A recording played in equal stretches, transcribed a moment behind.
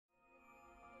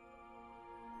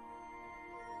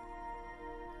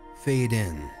Fade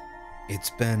in.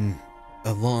 It's been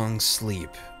a long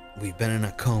sleep. We've been in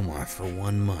a coma for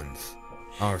 1 month.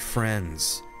 Our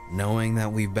friends, knowing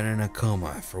that we've been in a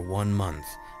coma for 1 month,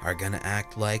 are gonna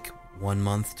act like 1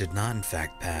 month did not in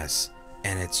fact pass,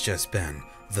 and it's just been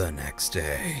the next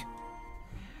day.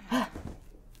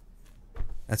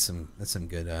 That's some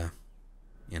good,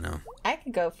 you know. I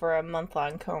could go for a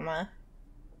month-long coma.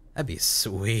 That'd be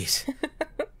sweet.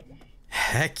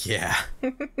 Heck yeah.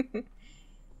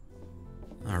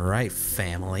 Alright,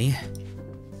 family.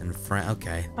 And friend,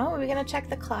 okay. Oh, are we gonna check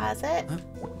the closet?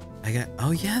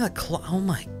 Oh yeah, oh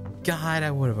my god,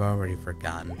 I would have already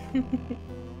forgotten.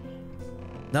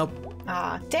 Nope.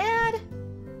 Aw, Dad!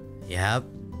 Yep,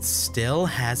 still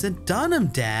hasn't done him,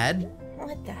 Dad.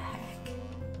 What the heck?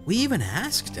 We even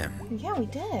asked him. Yeah, we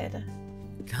did.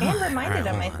 God, And reminded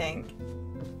him, I hold on. think.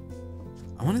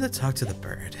 I wanted to talk to the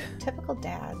bird. Typical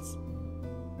dads.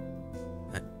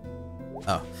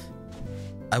 Oh.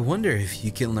 I wonder if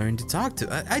you can learn to talk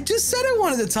to... I just said I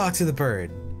wanted to talk to the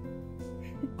bird.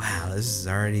 Wow, this is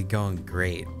already going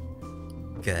great.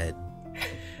 Good.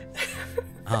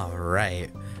 All right.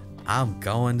 I'm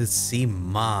going to see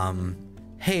Mom.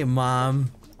 Hey,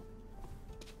 Mom.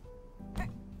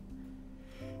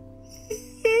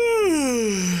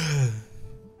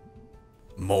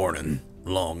 Morning.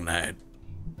 Long night.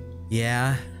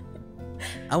 Yeah.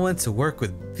 I went to work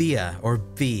with Via, or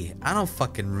B. I don't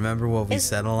fucking remember what we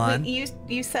settled on.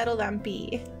 You settled on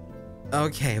B.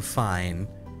 Okay, fine.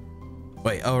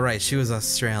 Wait, oh right, she was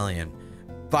Australian.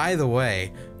 By the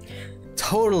way,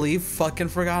 totally fucking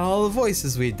forgot all the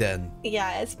voices we did.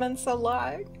 Yeah, it's been so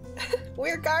long.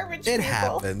 We're garbage people. It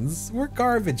happens. We're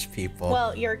garbage people.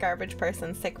 Well, you're a garbage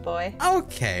person, sick boy.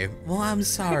 Okay, well I'm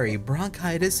sorry.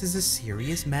 Bronchitis is a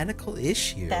serious medical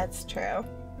issue. That's true.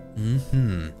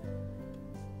 Mm-hmm.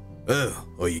 Oh,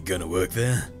 are you gonna work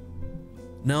there?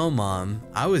 No, Mom.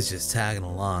 I was just tagging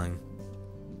along.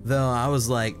 Though I was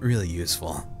like really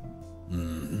useful.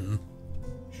 Mm-hmm.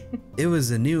 It was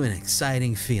a new and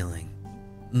exciting feeling.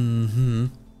 Mm-hmm.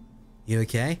 You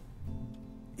okay?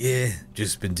 Yeah,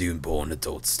 just been doing boring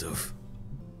adult stuff.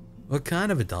 What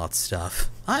kind of adult stuff?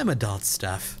 I'm adult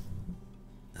stuff.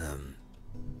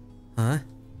 Huh?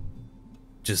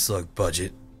 Just like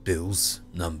budget, bills,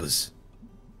 numbers.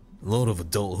 A lot of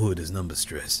adulthood is number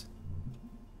stress.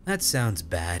 That sounds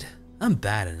bad. I'm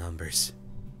bad at numbers.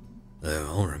 Oh,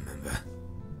 I'll remember.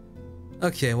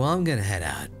 Okay, well, I'm gonna head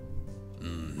out.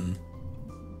 Mm-hmm.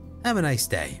 Have a nice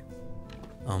day.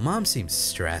 Oh, Mom seems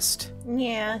stressed.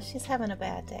 Yeah, she's having a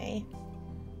bad day.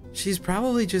 She's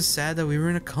probably just sad that we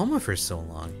were in a coma for so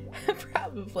long.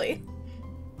 Probably.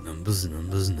 Numbers,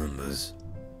 numbers, numbers.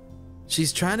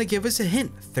 She's trying to give us a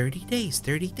hint. 30 days,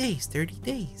 30 days, 30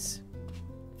 days.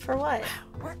 For what?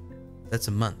 That's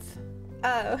a month.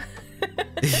 Oh.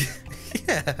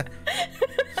 Yeah.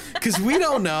 Because we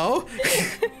don't know.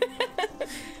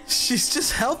 She's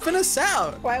just helping us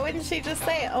out. Why wouldn't she just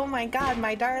say, oh my god,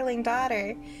 my darling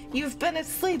daughter, you've been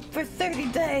asleep for 30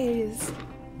 days?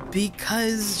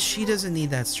 Because she doesn't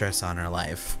need that stress on her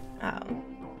life. Oh.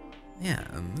 Yeah,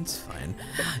 that's fine.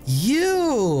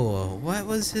 You! What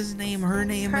was his name? Her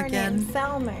name again? Her name's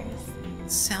Selmers.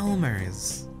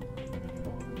 Selmers.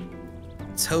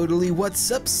 Totally what's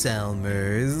up,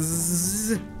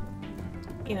 Selmers?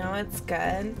 You know, it's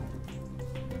good.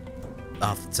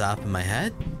 Off the top of my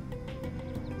head?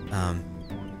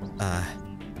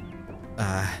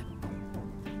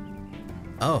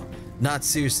 Oh, not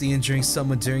seriously injuring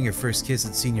someone during your first kiss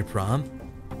at senior prom?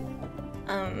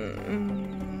 I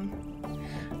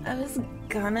was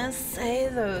gonna say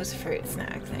those fruit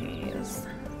snack thingies.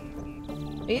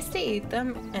 We used to eat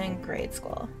them in grade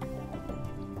school.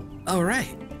 Oh,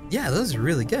 right. Yeah, those are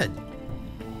really good.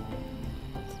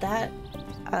 Did that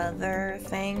other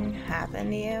thing happen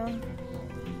to you?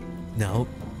 No.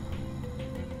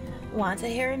 Want to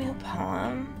hear a new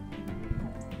poem?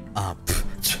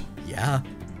 Yeah.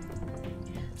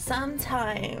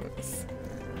 Sometimes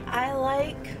I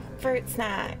like fruit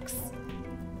snacks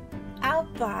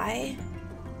out by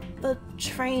the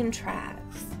train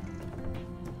tracks.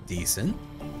 Decent.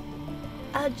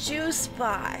 A juice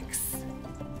box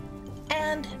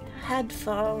and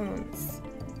headphones.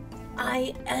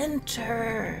 I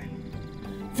enter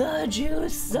the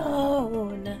juice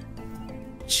zone.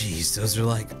 Jeez, those are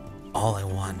like all I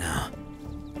want now.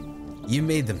 You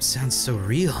made them sound so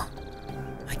real.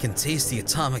 I can taste the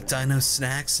atomic dino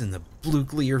snacks and the blue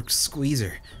clear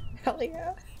squeezer. Hell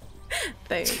yeah.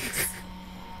 Thanks.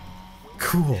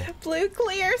 Cool. Blue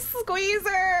clear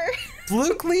squeezer.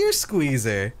 Blue clear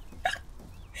squeezer.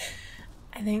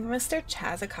 I think Mr.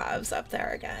 Chazakov's up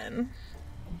there again.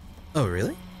 Oh,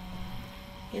 really?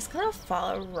 He's gonna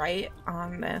fall right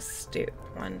on this stoop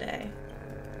one day.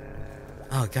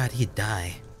 Oh god, he'd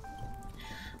die.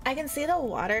 I can see the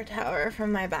water tower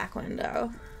from my back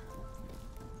window.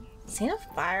 Seen a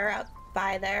fire up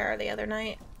by there the other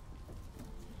night.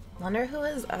 Wonder who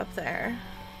was up there.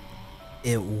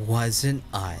 It wasn't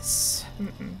us.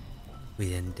 We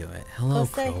didn't do it. Hello,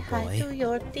 Say Crow hi Boy. to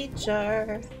your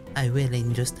teacher. I will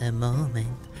in just a moment.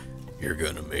 You're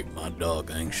gonna make my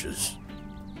dog anxious.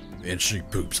 And she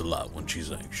poops a lot when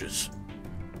she's anxious.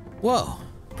 Whoa,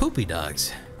 poopy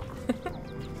dogs.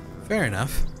 Fair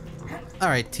enough.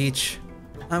 Alright, Teach.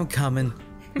 I'm coming.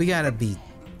 We gotta be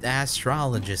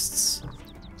astrologists.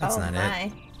 That's not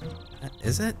it.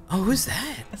 Is it? Oh, who's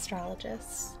that?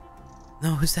 Astrologists.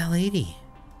 No, who's that lady?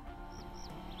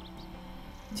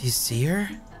 Do you see her?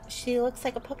 She looks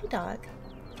like a puppy dog.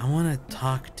 I want to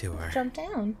talk to her. Jump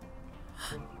down.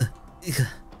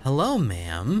 Hello,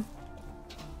 ma'am.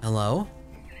 Hello?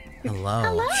 Hello.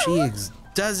 Hello? She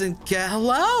doesn't get.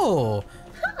 Hello!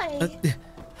 Hi.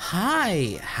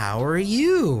 Hi, how are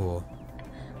you?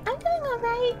 I'm doing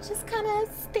alright. Just kind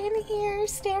of standing here,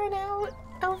 staring out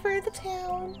over the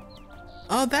town.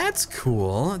 Oh, that's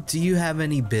cool. Do you have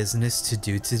any business to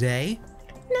do today?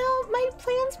 No, my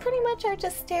plans pretty much are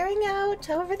just staring out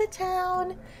over the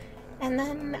town, and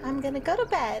then I'm gonna go to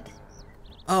bed.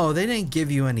 Oh, they didn't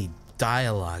give you any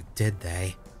dialogue, did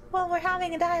they? Well, we're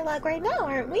having a dialogue right now,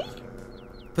 aren't we?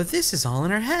 But this is all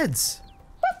in our heads.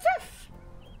 Woof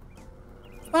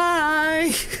woof!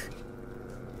 Bye!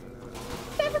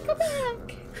 Never come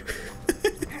back!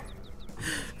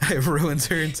 I've ruined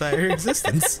her entire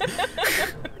existence.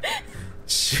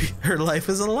 Her life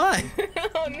is a lie.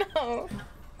 Oh no.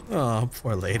 Oh,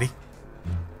 poor lady.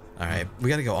 Alright, we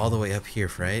gotta go all the way up here,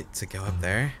 right? To go up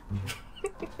there?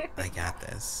 I got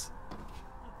this.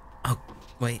 Oh,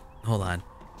 wait, hold on.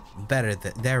 Better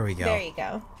there we go. There you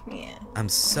go. Yeah. I'm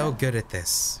so good at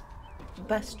this.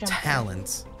 Bus jump.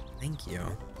 Talent. Thank you.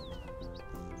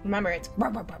 Remember, it's brr,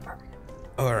 brr, brr, brr.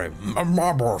 Alright,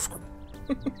 my boss.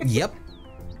 Yep.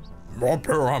 Up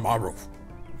here on my roof.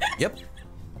 Yep.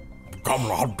 Come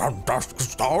on, down dust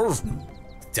stars.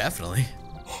 Definitely.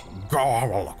 Go have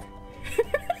a look.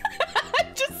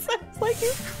 It just sounds like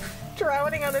he's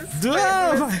drowning on his spit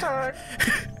Ah, in his tongue.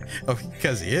 Oh,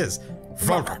 because he is.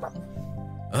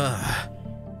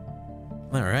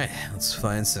 Alright, let's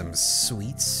find some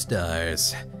sweet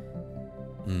stars.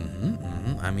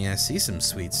 I mean, I see some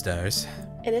sweet stars.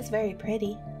 It is very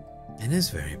pretty. It is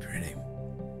very pretty.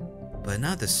 But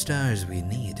not the stars we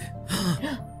need.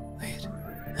 Wait.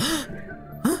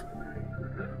 Huh?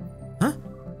 Huh?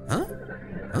 Huh?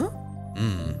 Huh?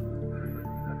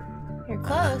 You're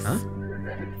close.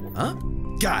 Huh?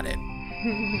 Got it.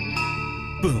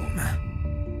 Boom.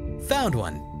 Found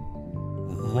one.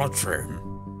 Let's see.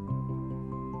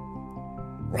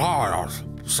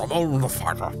 Simone the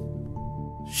Fighter.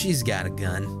 She's got a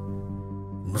gun.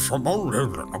 Simone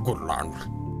lives in a good land.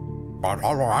 But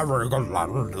all every good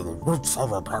land is the roots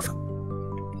of a person.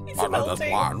 And in this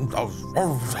land, those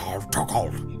wolves have took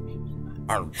hold.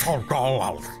 And took all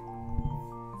out.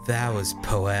 That was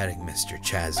poetic, Mr.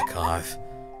 Chazikov.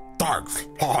 Thanks.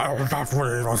 That's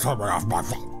really the summary of my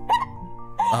fault.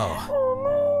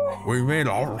 Oh, We may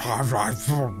not have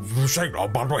signal,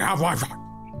 but we have Wi-Fi.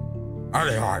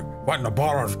 Anyway, when the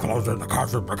borders closed and the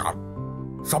country began,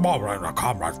 Simone and the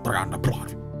comrades began to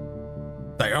plot.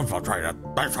 They infiltrated,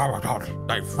 they sabotaged,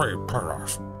 they freed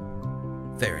prisoners.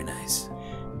 very nice.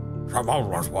 Simone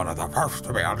was one of the first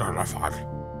to be identified.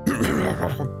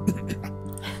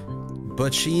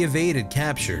 But she evaded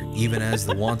capture even as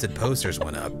the wanted posters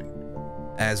went up.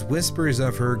 As whispers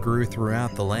of her grew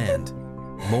throughout the land,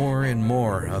 more and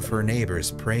more of her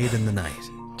neighbors prayed in the night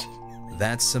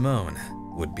that Simone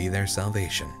would be their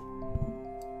salvation.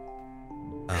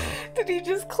 Oh. Did he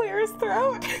just clear his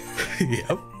throat?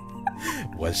 Yep.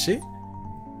 Was she?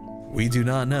 We do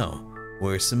not know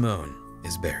where Simone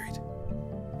is buried.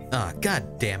 Ah,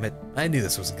 god damn it. I knew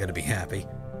this wasn't going to be happy.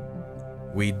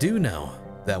 We do know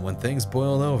that when things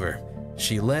boiled over,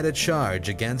 she led a charge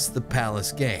against the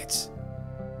palace gates.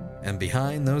 And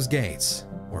behind those gates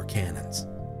were cannons.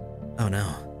 Oh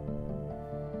no.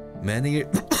 Many...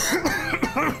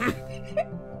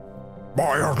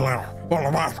 Boy, young lady, one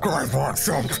of my great ones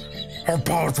jumped. Her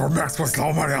bones were mixed with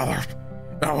so many others.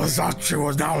 It was that she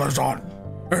was now lives on,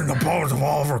 in the bones of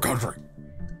all of her country.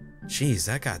 Jeez,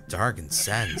 that got dark and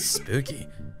sad and spooky.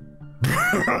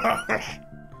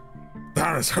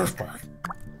 That is history.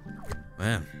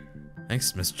 Man,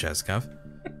 thanks, Mr. Cheskov.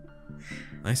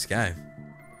 Nice guy.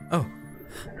 Oh.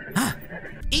 Ah,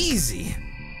 easy!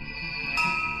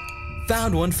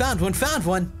 Found one, found one, found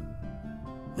one!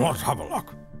 Let's have a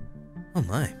look. Oh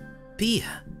my.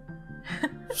 Bia.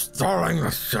 Starling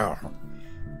the shell.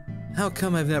 How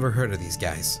come I've never heard of these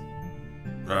guys?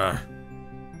 By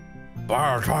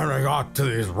the time they got to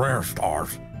these rare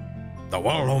stars, the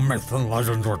well-known myths and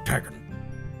legends were taken.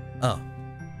 Oh.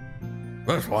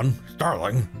 This one,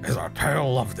 Starling, is a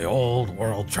tale of the old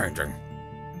world changing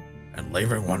and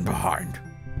leaving one behind.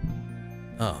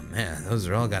 Oh man, those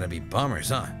are all gotta be bummers,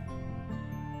 huh?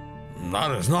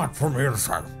 That is not for me to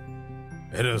say.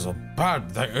 It is a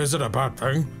bad thing. Is it a bad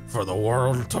thing for the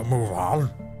world to move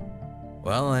on?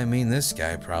 Well, I mean, this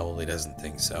guy probably doesn't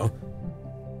think so.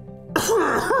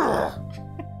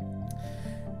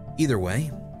 Either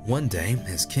way, one day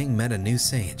his king met a new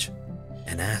sage,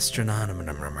 an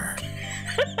astronomer,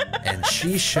 and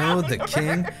she showed the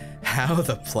king how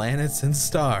the planets and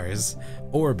stars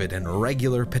orbit in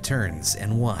regular patterns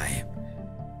and why.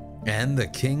 And the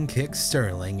king kicked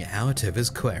Sterling out of his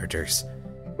quarters,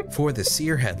 for the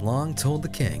seer had long told the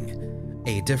king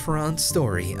a different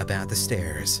story about the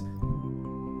stairs.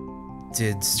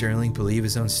 Did Sterling believe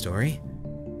his own story?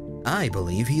 I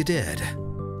believe he did.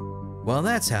 Well,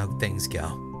 that's how things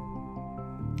go.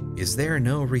 Is there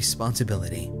no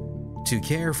responsibility to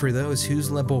care for those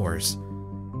whose labors,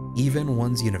 even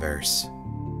one's universe,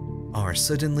 are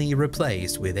suddenly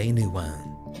replaced with a new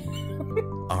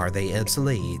one? Are they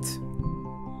obsolete?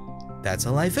 That's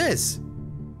how life is.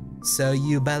 So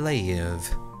you believe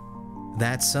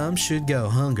that some should go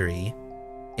hungry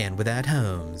and without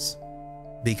homes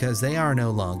because they are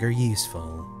no longer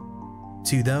useful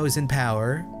to those in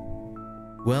power?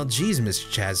 Well, geez, Mr.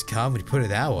 Chazkov, when you put it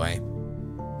that way.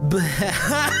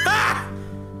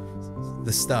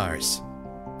 The stars,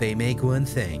 they make one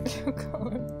thing. Oh,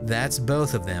 God. That's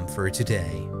both of them for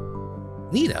today.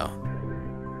 Neato.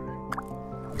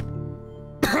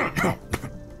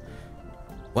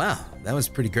 Wow, that was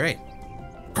pretty great.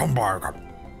 Come back.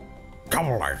 Come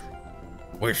late.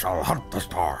 We shall hunt the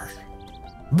stars.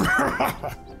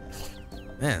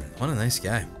 Man, what a nice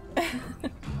guy.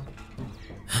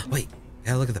 Wait,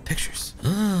 gotta look at the pictures.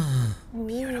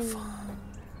 Beautiful.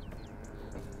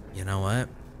 You know what?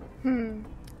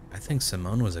 I think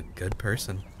Simone was a good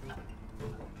person.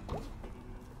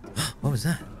 What was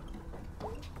that?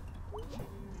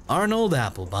 Arnold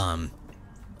Applebaum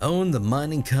owned the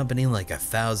mining company like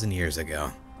 1,000 years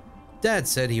ago. Dad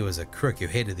said he was a crook who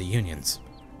hated the unions.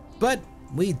 But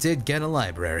we did get a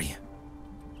library.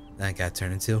 That got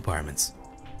turned into apartments.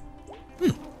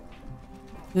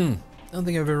 Don't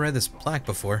think I've ever read this plaque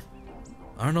before.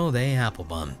 Arnold A.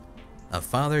 Applebaum, a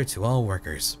father to all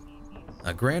workers,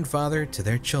 a grandfather to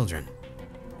their children,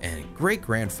 and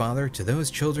great-grandfather to those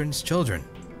children's children.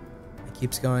 It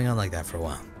keeps going on like that for a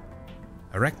while.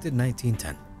 Erected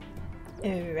 1910.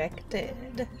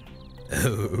 Erected.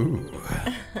 Oh.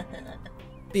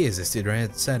 Bea stood right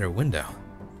outside her window.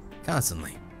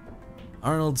 Constantly.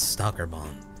 Arnold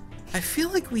Stalkerbaum. I feel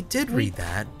like we did read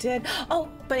that. Did. Oh,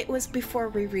 but it was before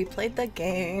we replayed the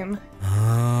game.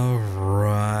 All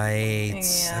right.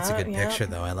 Yeah, That's a good yeah. picture,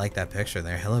 though. I like that picture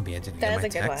there. Hello, Bea. Did you get That my is a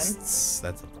good one. texts?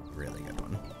 That's a really good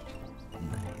one.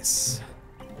 Nice.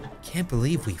 Can't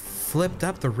believe we flipped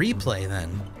up the replay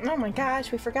then. Oh my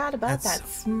gosh, we forgot about That's- that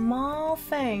small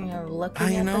thing of looking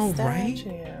I at know, the right?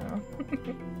 statue.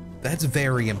 That's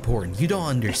very important. You don't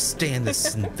understand the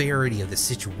severity of the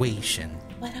situation.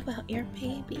 What about your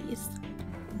babies?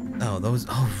 Oh, those.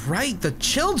 Oh, right, the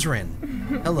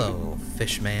children. Hello,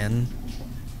 Fishman.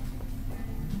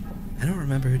 I don't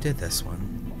remember who did this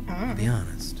one, to be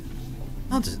honest.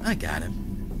 I got it.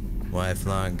 Wife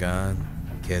long gone,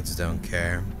 kids don't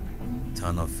care.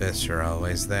 Tunnel fish are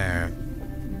always there.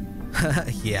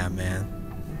 Yeah, man.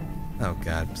 Oh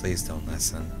God, please don't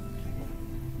listen.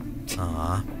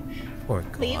 Aw, poor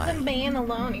guy. Leave the man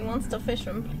alone. He wants to fish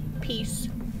in peace.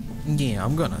 Yeah,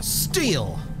 I'm gonna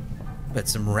steal. Bet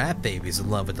some rat babies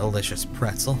would love a delicious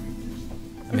pretzel.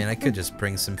 I mean, I could just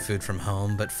bring some food from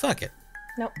home, but fuck it.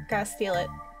 Nope, gotta steal it.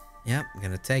 Yep, I'm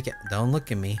gonna take it. Don't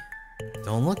look at me.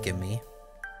 Don't look at me.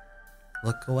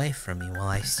 Look away from me while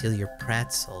I steal your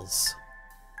pretzels.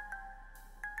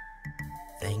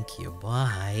 Thank you,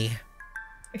 bye.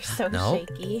 You're so Nope.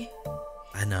 shaky.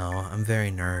 I know, I'm very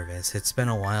nervous. It's been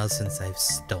a while since I've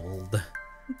stoled.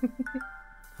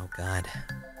 Oh God.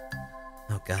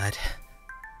 Oh God.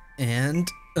 And,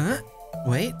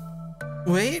 wait.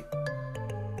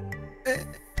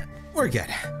 We're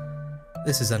good.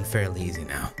 This is unfairly easy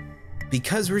now.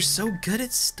 Because we're so good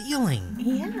at stealing.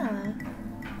 Yeah.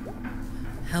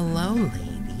 Hello,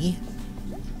 lady.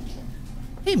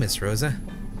 Hey, Miss Rosa.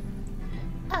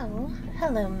 Oh,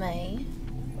 hello, May.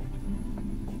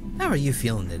 How are you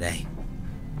feeling today?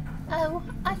 Oh,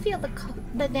 I feel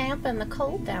the damp and the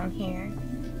cold down here.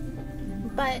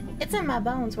 But it's in my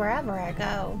bones wherever I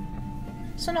go.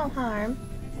 So no harm.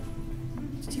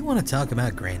 Do you want to talk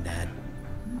about Granddad?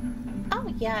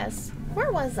 Oh, yes.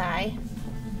 Where was I?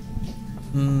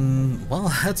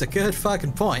 Well, that's a good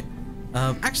fucking point.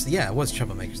 Actually, yeah, it was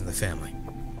troublemakers in the family.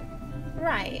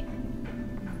 Right.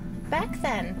 Back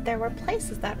then, there were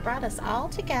places that brought us all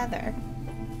together.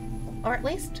 Or at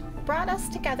least, brought us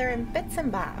together in bits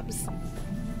and bobs.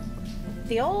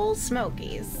 The old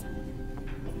Smokies.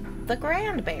 The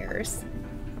Grand Bears.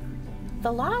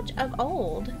 The Lodge of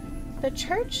Old. The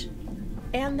Church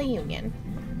and the Union.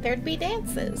 There'd be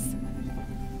dances.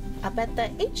 Up at the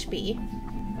HB.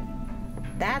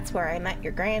 That's where I met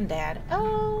your granddad.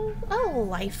 Oh, a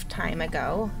lifetime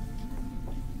ago.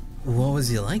 What was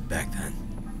he like back then?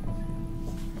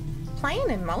 Plain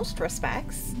in most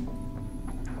respects.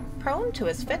 Prone to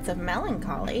his fits of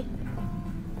melancholy.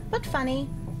 But funny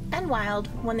and wild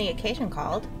when the occasion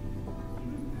called.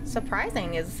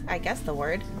 Surprising is, I guess, the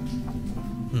word.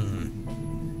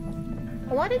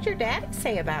 What did your dad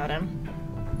say about him?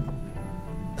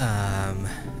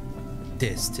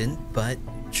 Distant, but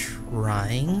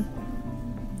trying?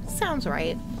 Sounds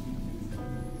right.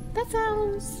 That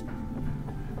sounds...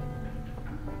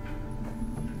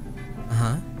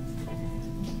 Uh-huh.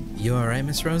 You alright,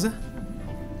 Miss Rosa?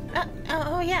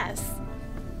 Oh, yes.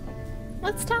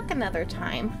 Let's talk another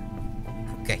time.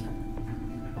 Okay.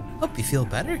 Hope you feel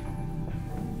better.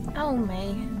 Oh,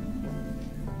 May.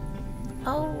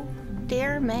 Oh,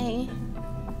 dear May.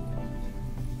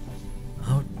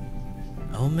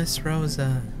 Oh, Miss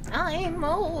Rosa. I'm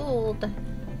old.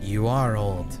 You are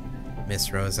old,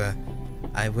 Miss Rosa.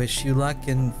 I wish you luck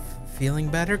in feeling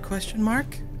better, question mark?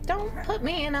 Don't put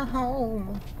me in a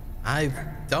home. I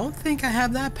don't think I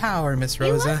have that power, Miss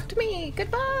You Rosa. left me.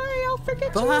 Goodbye. I'll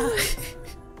forget Bye.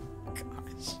 you.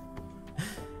 Gosh.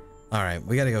 Alright,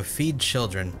 we gotta go feed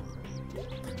children.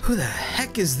 Who the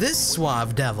heck is this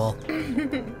suave devil?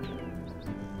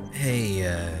 Hey,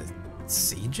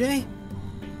 CJ?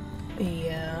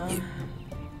 Yeah.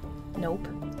 Nope.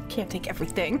 Can't take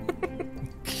everything.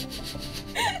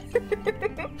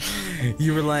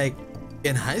 You were like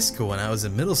in high school when I was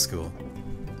in middle school.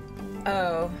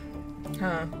 Oh.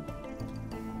 Huh.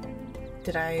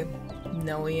 Did I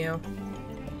know you?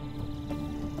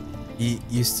 You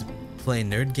used to play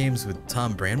nerd games with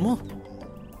Tom Branwell?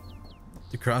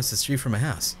 Across the street from my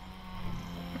house.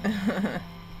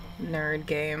 Nerd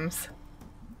games.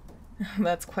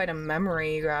 That's quite a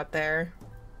memory you got there.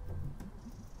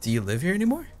 Do you live here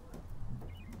anymore?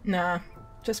 Nah,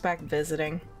 just back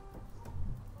visiting.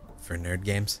 For nerd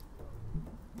games?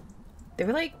 They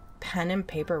were like pen and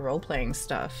paper role-playing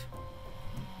stuff.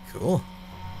 Cool.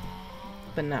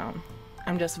 But no,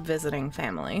 I'm just visiting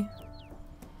family.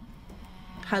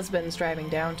 Husband's driving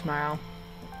down tomorrow.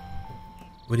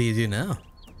 What do you do now?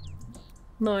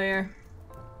 Lawyer.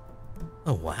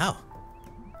 Oh, wow.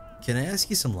 Can I ask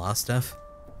you some law stuff?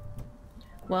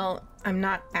 Well, I'm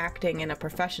not acting in a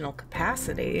professional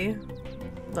capacity,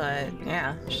 but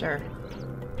yeah, sure.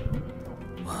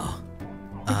 Wow.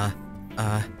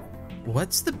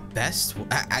 What's the best...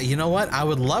 you know what? I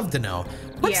would love to know.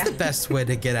 What's Yeah. the best way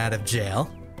to get out of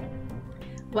jail?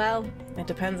 Well, it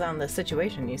depends on the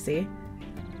situation, you see.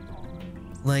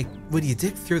 Like, would you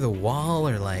dig through the wall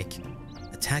or, like,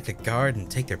 attack a guard and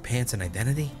take their pants and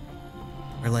identity?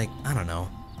 Or, like, I don't know,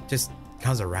 just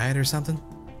cause a riot or something?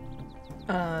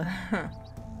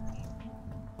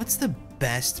 What's the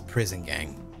best prison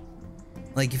gang?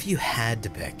 Like, if you had to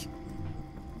pick.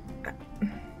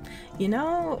 You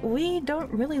know, we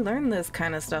don't really learn this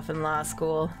kind of stuff in law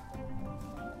school.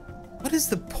 What is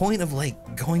the point of,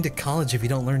 like, going to college if you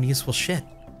don't learn useful shit?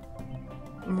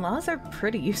 Laws are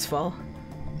pretty useful.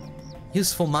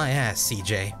 Useful my ass,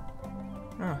 CJ.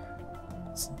 Oh.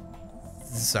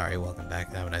 Sorry, welcome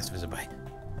back. Have a nice visit, bye.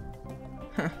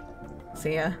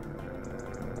 See ya.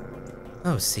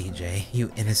 Oh, CJ,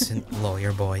 you innocent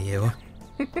lawyer boy, you.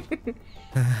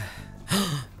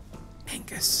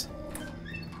 Angus.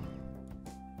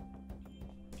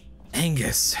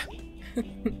 Angus!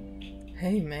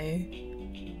 Hey, May.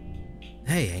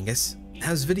 Hey, Angus.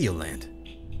 How's Videoland?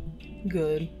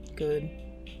 Good, good.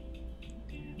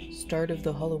 Start of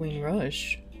the Halloween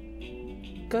rush.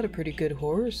 Got a pretty good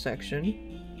horror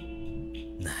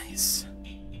section. Nice.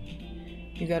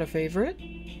 You got a favorite?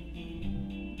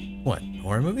 What,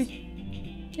 horror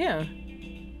movie? Yeah.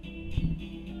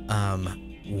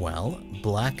 Well,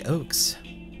 Black Oaks.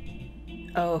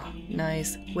 Oh,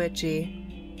 nice. Witchy.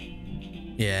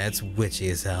 Yeah, it's witchy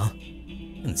as hell.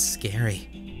 And scary.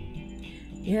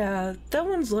 Yeah, that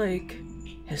one's like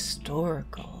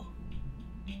historical.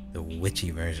 The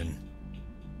witchy version.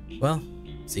 Well,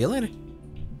 see you later.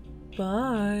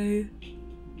 Bye.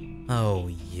 Oh,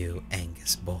 you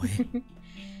Angus boy.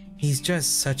 He's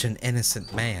just such an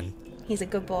innocent man. He's a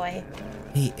good boy.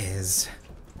 He is.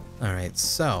 Alright,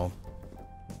 so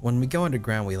when we go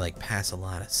underground, we like pass a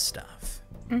lot of stuff.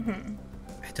 Mm-hmm.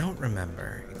 I don't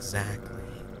remember exactly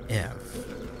if.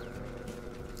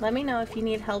 Let me know if you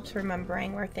need help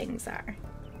remembering where things are.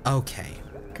 Okay.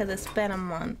 Because it's been a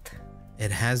month.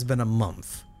 It has been a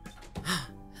month.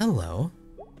 Hello.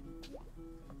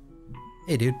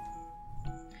 Hey, dude.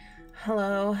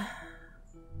 Hello.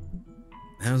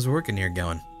 How's working here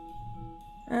going?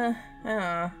 I don't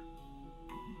know.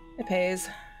 It pays.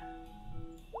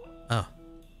 Oh.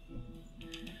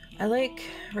 I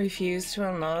refuse to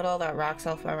unload all that rock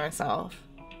salt by myself.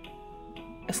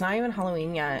 It's not even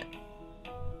Halloween yet.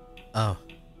 Oh.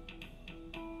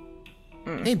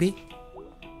 Maybe.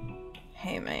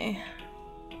 Hey, May.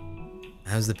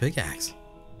 How's the pickaxe?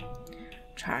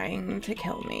 Trying to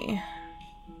kill me.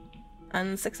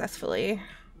 Unsuccessfully.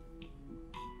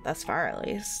 Thus far, at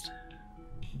least.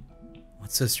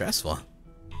 What's so stressful?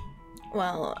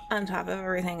 Well, on top of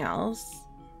everything else,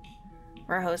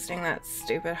 we're hosting that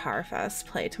stupid Harfest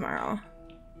play tomorrow.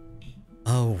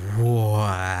 Oh,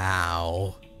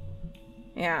 wow.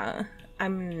 Yeah,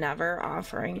 I'm never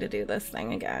offering to do this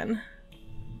thing again.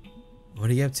 What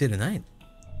are you up to tonight?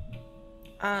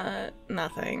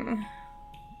 Nothing.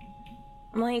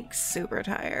 I'm super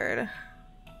tired.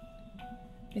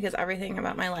 Because everything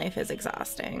about my life is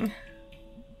exhausting.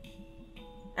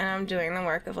 And I'm doing the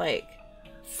work of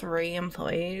 3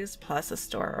 employees plus a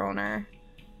store owner.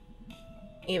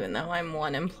 Even though I'm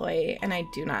one employee and I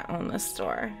do not own the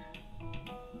store.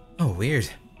 Oh, weird.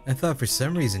 I thought for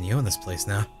some reason you own this place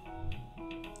now.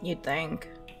 You'd think.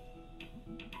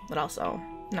 But also,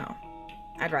 no.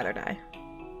 I'd rather die.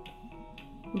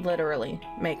 Literally,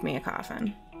 make me a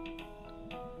coffin.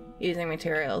 Using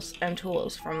materials and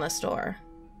tools from the store.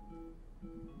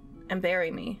 And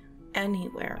bury me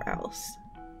anywhere else.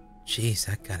 Jeez,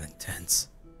 that got intense.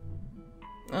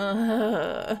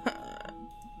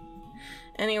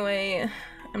 Anyway,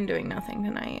 I'm doing nothing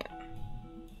tonight.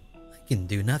 I can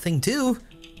do nothing too.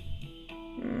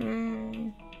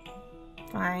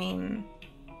 Fine.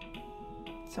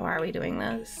 So are we doing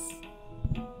this?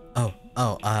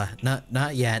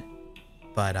 Not yet.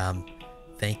 But,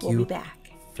 thank We'll you be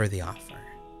back. for the offer.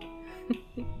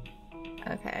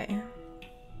 Okay.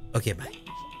 Okay, bye.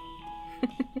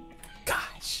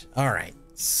 Gosh. Alright,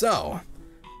 so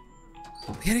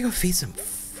we gotta go feed some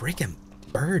freaking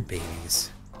bird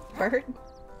babies. Bird?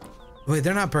 Wait,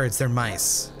 they're not birds, they're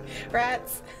mice.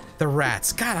 Rats? The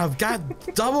rats. God, I've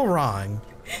got double wrong.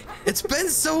 It's been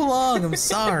so long, I'm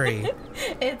sorry.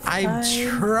 I'm fine.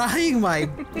 trying my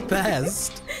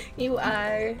best. You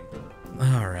are.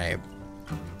 Alright.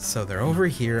 So they're over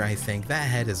here, I think. That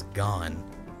head is gone.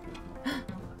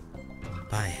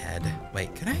 Bye, head.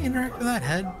 Wait, can I interact with that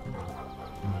head?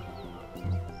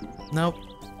 Nope.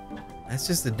 That's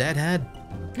just a dead head.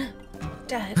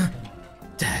 Dead.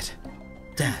 Dead.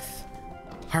 Death.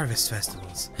 Harvest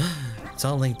festivals. It's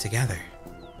all linked together.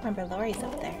 Remember, Lori's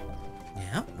up there.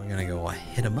 Yeah, we're gonna go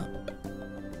hit him up.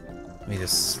 Let me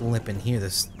just slip in here.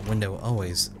 This window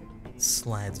always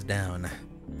slides down.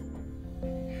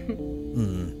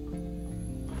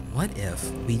 What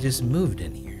if we just moved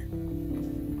in here?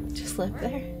 Just live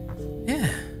there? Yeah.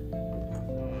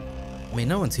 I mean,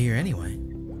 no one's here anyway.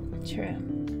 True.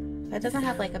 But it doesn't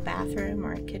have a bathroom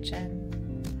or a kitchen.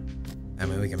 I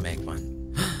mean, we can make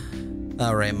one.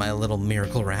 Alright, my little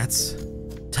miracle rats.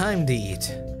 Time to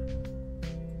eat.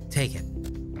 Take it.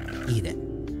 Eat it.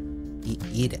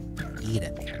 Eat it. Eat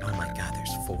it. Oh my god,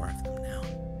 there's 4 of them now.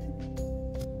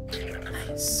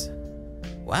 Nice.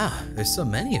 Wow, there's so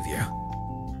many of you.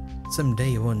 Someday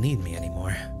you won't need me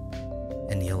anymore.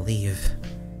 And you'll leave.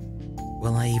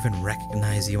 Will I even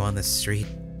recognize you on the street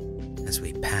as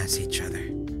we pass each other?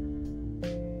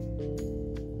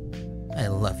 I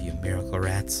love you, miracle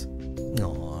rats.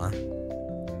 Aww.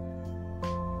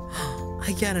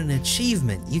 I got an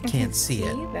achievement. You can't see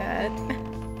it. See that?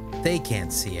 They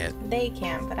can't see it. They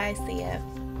can't, but I see it.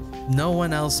 No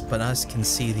one else but us can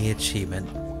see the achievement.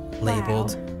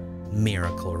 Labeled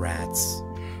Miracle Rats.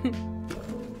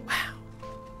 Wow.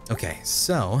 Okay,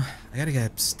 so I gotta get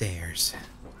upstairs.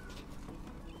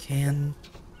 Can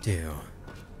do.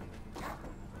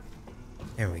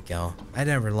 There we go. I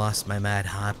never lost my mad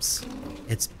hops.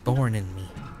 It's born in me.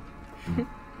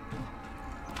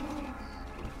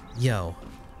 Yo,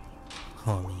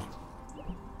 homie.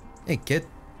 Hey, kid.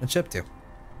 What you up to?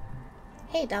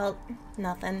 Hey, Delt.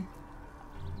 Nothing.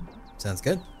 Sounds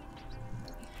good.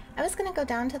 I was gonna go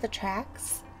down to the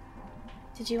tracks.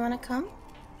 Did you want to come?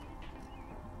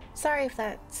 Sorry if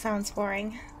that sounds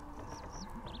boring.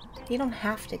 You don't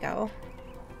have to go.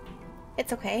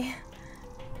 It's okay.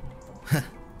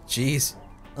 Jeez.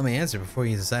 Let me answer before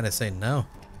you decide to say no.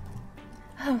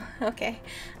 Oh, okay.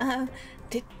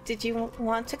 Did you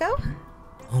want to go?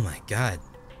 Oh my god.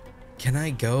 Can I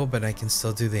go, but I can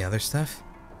still do the other stuff?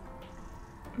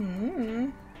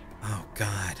 Oh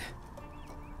god.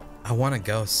 I want to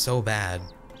go so bad.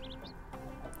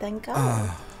 Then go.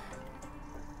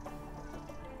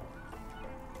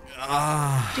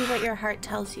 Do what your heart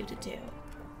tells you to do.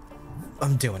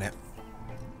 I'm doing it.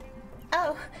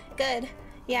 Oh, good.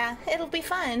 Yeah, it'll be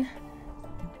fun.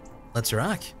 Let's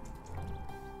rock.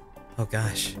 Oh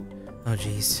gosh. Oh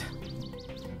jeez.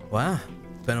 Wow.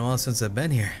 Been a while since I've been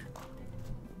here.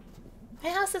 My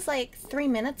house is like 3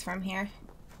 minutes from here.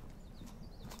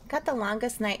 Got the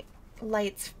longest night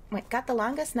lights. Wait, got the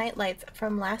longest night lights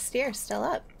from last year still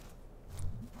up.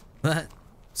 What?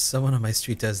 Someone on my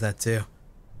street does that too.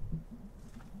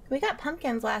 We got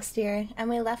pumpkins last year and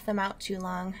we left them out too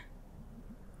long.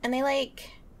 And they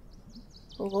like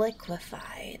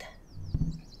liquefied.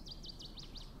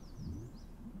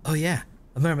 Oh yeah.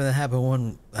 I remember that happened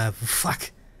one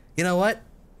fuck. You know what?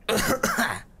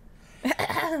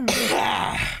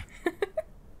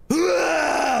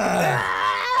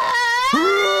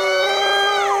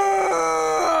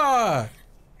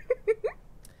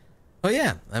 Oh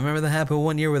yeah, I remember that happened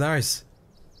 1 year with ours.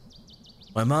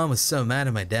 My mom was so mad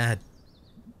at my dad.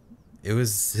 It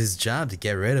was his job to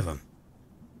get rid of him.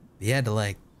 He had to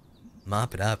like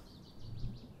mop it up.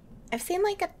 I've seen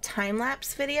like a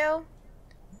time-lapse video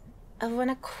of when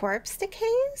a corpse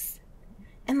decays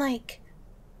and like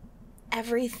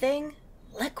everything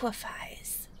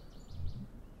liquefies.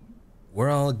 We're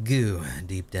all goo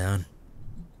deep down.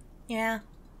 Yeah.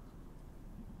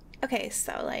 Okay,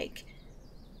 so like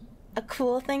a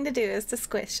cool thing to do is to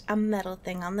squish a metal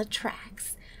thing on the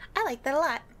tracks. I like that a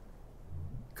lot.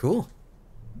 Cool.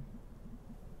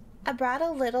 I brought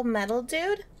a little metal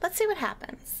dude. Let's see what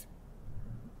happens.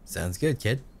 Sounds good,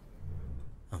 kid.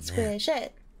 Oh man, Squish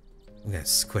it. I'm gonna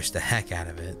squish the heck out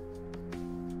of it.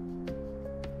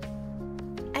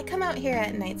 I come out here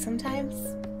at night sometimes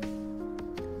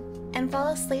and fall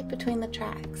asleep between the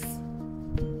tracks.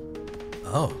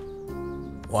 Oh.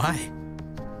 Why?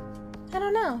 I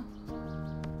don't know.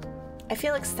 I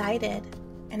feel excited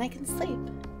and I can sleep.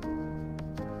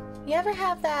 You ever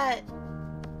have that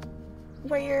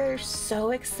where you're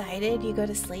so excited you go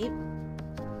to sleep?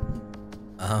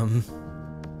 I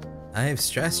have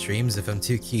stress dreams if I'm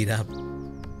too keyed up.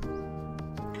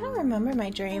 I don't remember my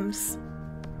dreams.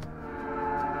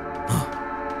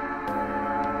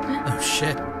 Oh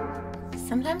shit.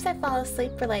 Sometimes I fall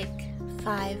asleep for like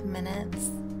 5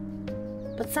 minutes,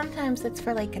 but sometimes it's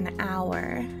for like an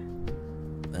hour.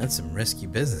 That's some risky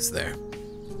business there.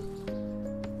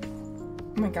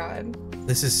 Oh my god.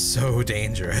 This is so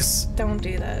dangerous. Don't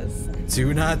do this.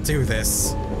 Do not do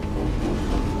this.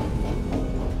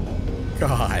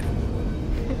 God.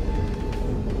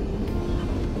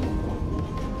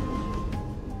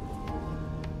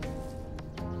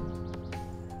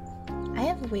 I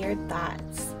have weird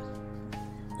thoughts.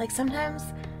 Like sometimes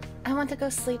I want to go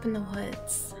sleep in the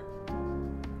woods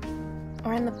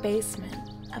or in the basement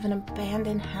of an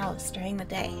abandoned house during the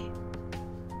day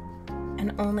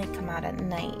and only come out at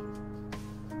night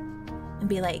and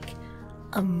be like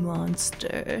a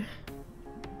monster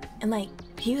and like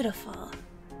beautiful.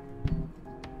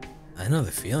 I know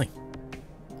the feeling.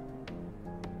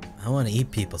 I want to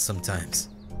eat people sometimes.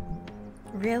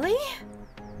 Really?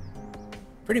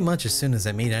 Pretty much as soon as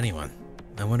I meet anyone.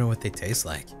 I wonder what they taste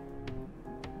like.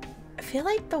 I feel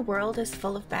like the world is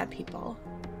full of bad people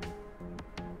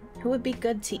who would be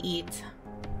good to eat.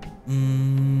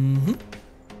 Mm-hmm.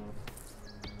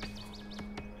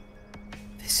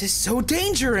 This is so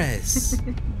dangerous!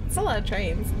 It's a lot of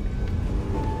trains.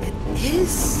 It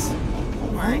is!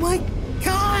 Oh my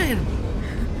god!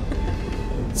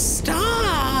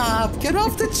 Stop! Get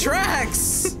off the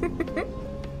tracks!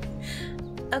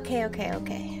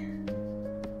 Okay.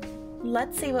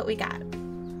 Let's see what we got.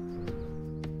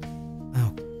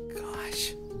 Oh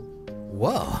gosh.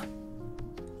 Whoa.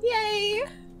 Yay!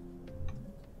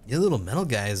 Your little metal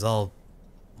guy is all...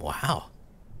 wow.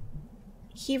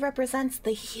 He represents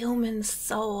the human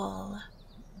soul.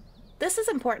 This is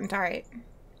important art.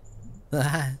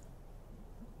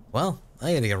 Well,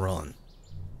 I gotta get rolling.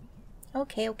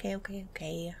 Okay.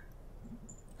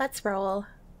 Let's roll.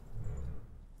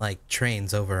 Like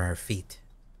trains over our feet.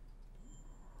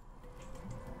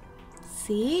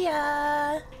 See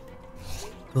ya!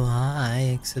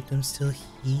 Bye, except I'm still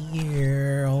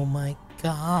here. Oh my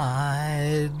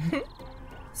god.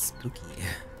 Spooky.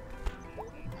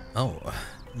 Oh.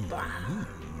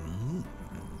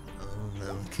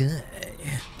 Okay.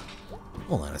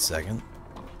 Hold on a second.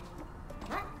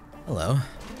 Hello.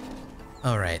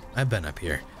 Alright, I've been up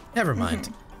here. Never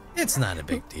mind. It's not a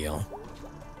big deal.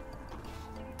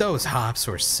 Those hops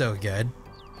were so good.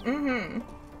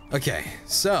 Okay,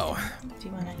 so Do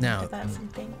you want to now think about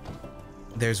something?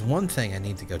 there's one thing I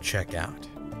need to go check out.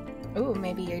 Ooh,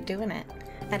 maybe you're doing it.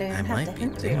 I didn't I have might to be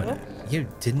hint doing you. it. You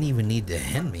didn't even need to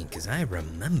hint me because I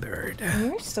remembered.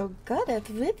 You're so good at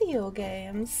video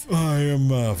games. I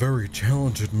am a very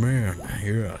talented man,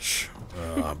 yes.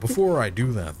 Before I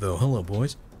do that, though, hello,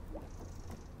 boys.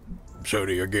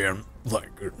 Sody again,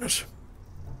 thank goodness.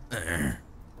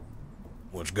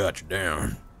 What's got you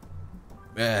down?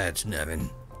 It's nothing.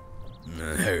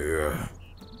 Hey,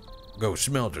 go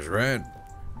Smelters, right?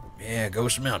 Yeah, go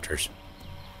Smelters.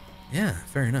 Yeah,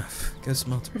 fair enough. Go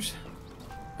Smelters.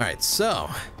 Alright, so.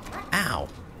 Ow.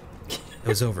 It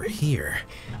was over here.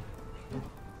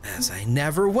 As I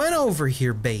never went over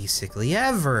here, basically,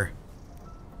 ever.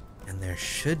 And there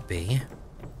should be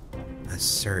a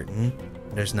certain.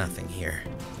 There's nothing here.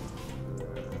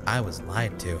 I was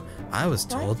lied to. I was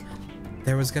told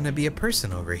there was gonna be a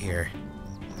person over here.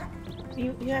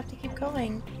 You have to keep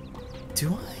going.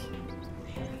 Do I?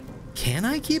 Can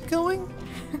I keep going?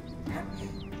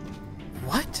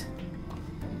 What?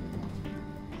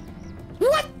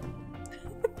 What?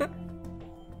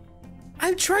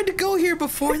 I've tried to go here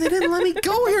before and they didn't let me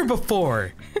go here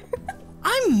before.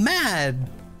 I'm mad.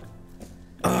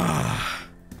 Ugh.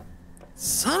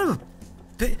 Son of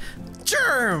a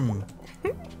germ.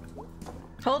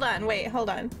 Hold on, wait, hold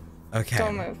on. Okay.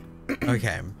 Don't move.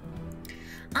 Okay.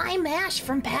 I'm Ash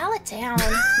from Pallet Town.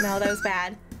 No, that was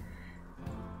bad.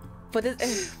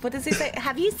 What does he say?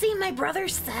 Have you seen my brother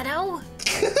Seto?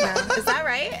 No. Is that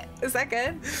right? Is that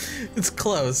good? It's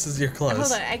close. You're close.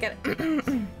 Hold on,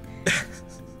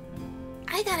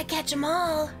 I gotta catch them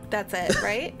all. That's it,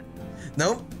 right?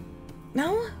 Nope.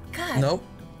 No? God. Nope.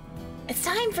 It's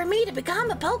time for me to become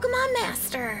a Pokemon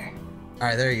Master. All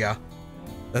right, there you go.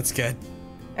 That's good.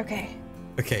 Okay.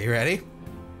 Okay, you ready?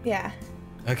 Yeah.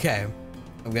 Okay.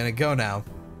 I'm gonna go now.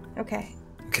 Okay.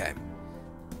 Okay.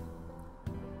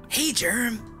 Hey,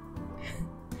 Germ.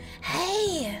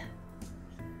 Hey!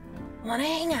 Wanna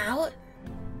hang out?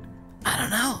 I don't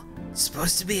know.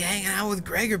 Supposed to be hanging out with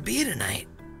Greg or B tonight.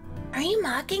 Are you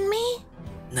mocking me?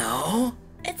 No?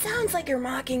 It sounds like you're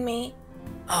mocking me.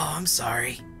 Oh, I'm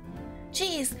sorry.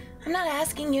 Jeez, I'm not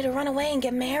asking you to run away and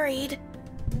get married.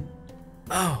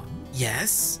 Oh,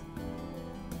 yes?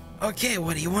 Okay,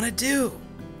 what do you want to do?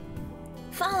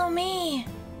 Follow me.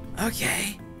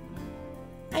 Okay.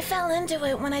 I fell into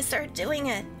it when I started doing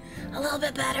it. A little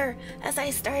bit better as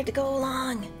I started to go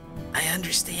along. I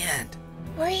understand.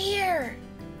 We're here.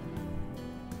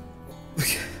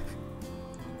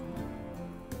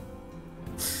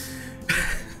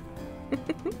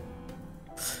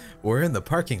 We're in the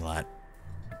parking lot.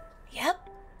 Yep.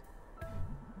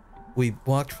 We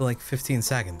walked for like 15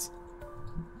 seconds.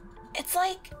 It's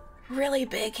like really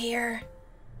big here.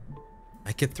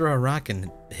 I could throw a rock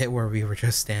and hit where we were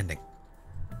just standing.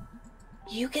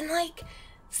 You can like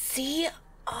see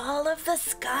all of the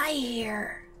sky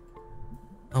here.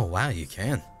 Oh wow, you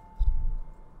can.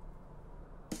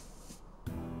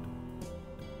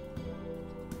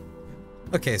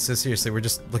 Okay, so seriously, we're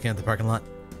just looking at the parking lot?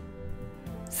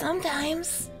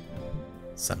 Sometimes.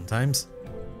 Sometimes?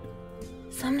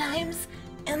 Sometimes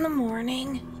in the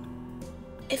morning.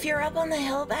 If you're up on the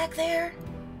hill back there,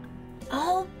 a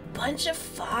whole bunch of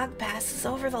fog passes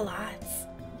over the lots.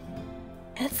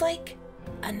 And it's like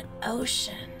an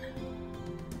ocean.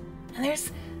 And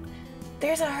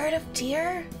there's a herd of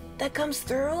deer that comes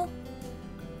through.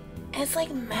 And it's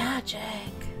like magic.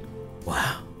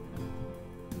 Wow.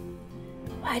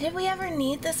 Why did we ever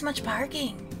need this much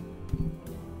parking?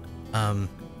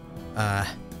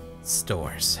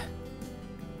 Stores.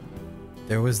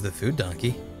 There was the food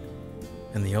donkey,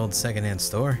 and the old secondhand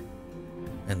store,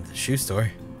 and the shoe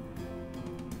store.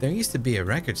 There used to be a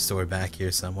record store back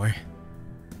here somewhere.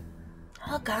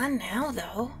 All gone now,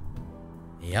 though.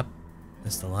 Yep.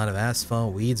 Just a lot of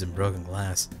asphalt, weeds, and broken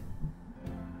glass.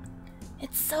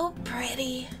 It's so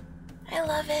pretty. I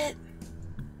love it.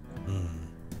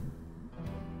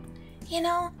 You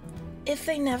know, if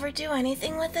they never do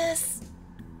anything with this,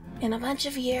 in a bunch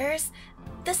of years,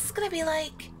 this is gonna be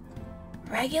like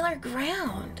regular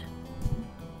ground.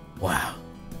 Wow.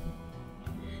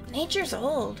 Nature's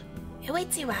old. It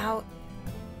waits you out.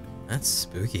 That's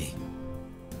spooky.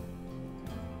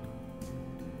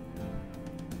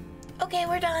 Okay,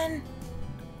 we're done.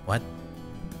 What?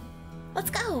 Let's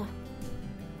go.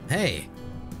 Hey.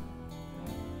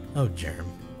 Oh, Germ.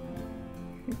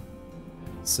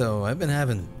 So, I've been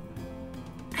having...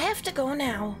 I have to go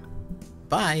now.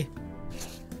 Bye.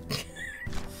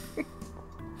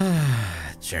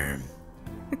 Germ.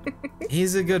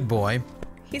 He's a good boy.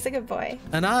 He's a good boy.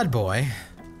 An odd boy,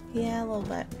 Yeah, a little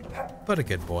bit. but a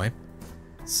good boy.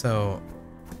 So,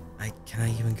 can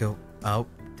I even go? Oh,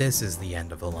 this is the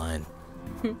end of the line.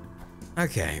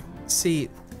 Okay, see,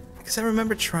 because I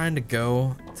remember trying to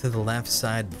go to the left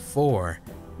side before,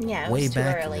 Yeah, it way was too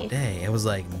back early. in the day. It was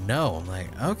like, no. I'm like,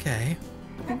 okay.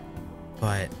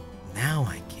 But now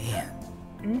I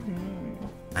can.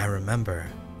 I remember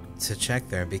to check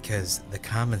there because the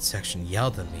comment section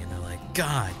yelled at me and they're like,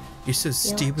 God, you're so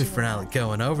stupid for not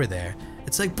going over there.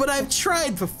 It's like, but I've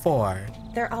tried before.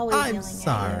 They're always yelling I'm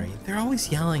sorry. at you. They're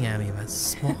always yelling at me about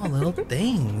small little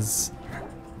things.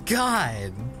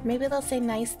 God, Maybe they'll say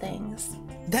nice things.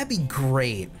 that'd be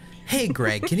great. Hey,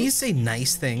 Greg, can you say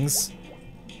nice things?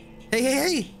 Hey, hey,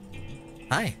 hey.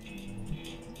 Hi.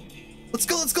 Let's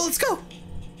go, let's go, let's go.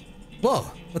 Whoa,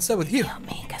 what's up with you? Help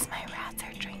me, because my rats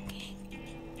are drinking.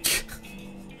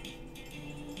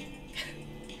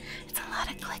 It's a lot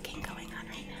of clicking going on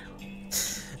right now.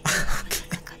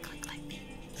 Click, click, click, click.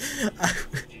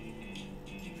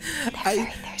 They're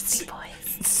very thirsty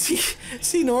boys.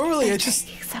 See, normally They're I just,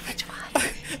 drinking so much water.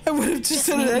 I would have just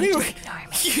done it maybe anyway. just ignore me.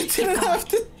 You Keep didn't going. have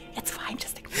to. It's fine,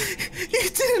 just ignore me. You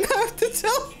didn't have to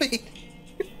tell me.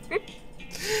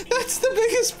 That's the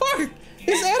biggest part.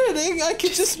 Is editing. I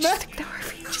could just Just ignore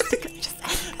me.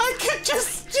 I could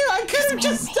just. I could have mute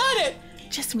just me. done it.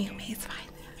 Just mute me, it's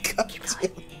fine. God Keep damn.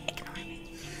 going.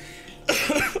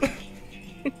 Ignore me.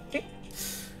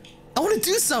 I want to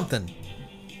do something.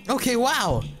 Okay,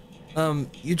 wow.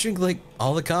 You drink like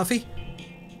all the coffee?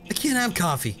 I can't have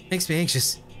coffee. Makes me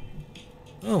anxious.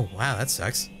 Oh, wow, that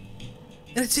sucks.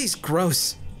 And it tastes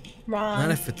gross. Wrong.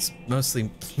 Not if it's mostly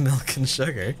milk and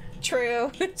sugar.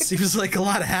 True. Seems like a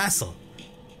lot of hassle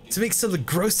to make something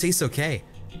gross taste okay.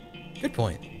 Good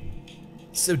point.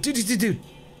 So, dude,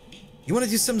 you want to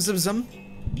do some?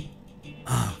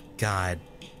 Oh God.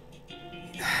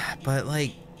 But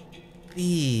like,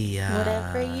 be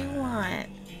Whatever you want.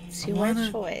 It's your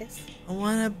choice. I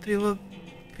wanna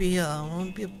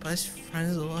be best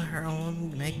friends with her. I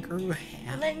wanna make her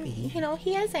And then, happy. you know,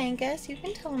 he has Angus. You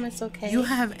can tell him it's okay. You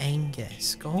have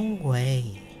Angus. Go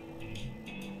away.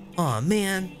 Aw,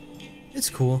 man. It's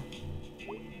cool.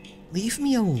 Leave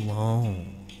me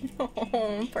alone.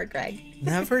 Oh, poor Greg.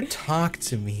 Never talk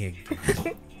to me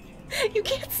again. You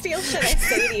can't steal shit I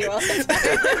say to you all the time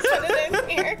and put it in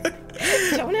here.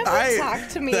 Don't ever talk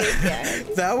to me again.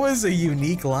 That was a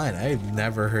unique line. I've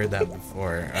never heard that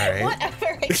before. All right.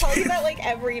 Whatever. I tell you that like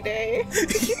every day.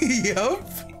 Yup.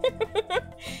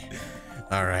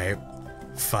 All right.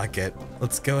 Fuck it.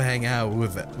 Let's go hang out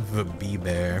with the bee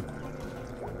bear.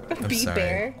 I'm Bee sorry.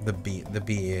 bear. The bee.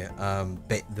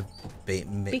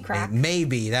 Bee crack.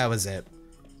 Maybe that was it.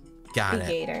 Got Bee it.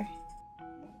 gator.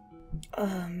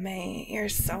 Oh, mate, you're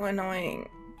so annoying.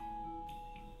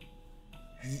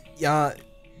 Yeah.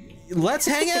 Let's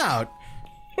hang out.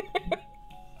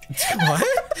 What?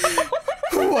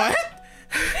 What?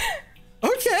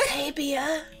 Okay. Hey,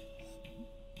 Bia.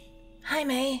 Hi,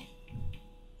 May.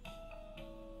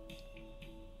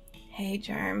 Hey,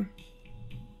 Germ.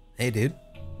 Hey, dude.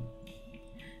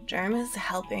 Germ is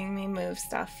helping me move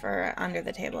stuff for under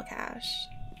the table cash.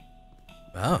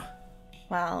 Oh.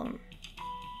 Well,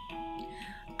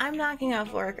 I'm knocking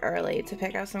off work early to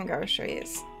pick up some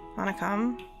groceries. Wanna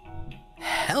come?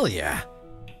 Hell yeah.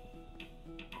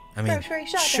 I mean, Grocery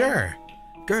shopping. sure.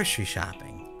 Grocery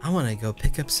shopping. I want to go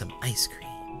pick up some ice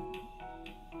cream.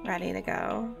 Ready to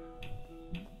go?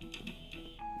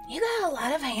 You got a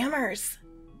lot of hammers.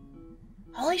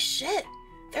 Holy shit.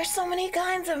 There's so many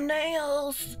kinds of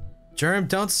nails. Germ,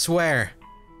 don't swear.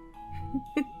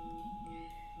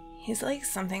 He's like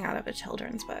something out of a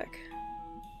children's book.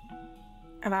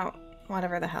 About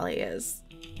whatever the hell he is.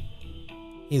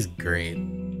 He's great.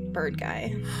 Bird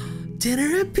guy.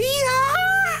 Dinner at Pia!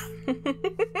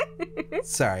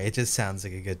 Sorry, it just sounds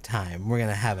like a good time. We're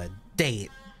gonna have a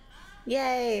date.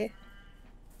 Yay.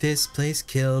 This place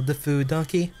killed the food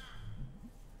donkey.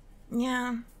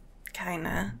 Yeah,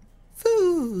 kinda.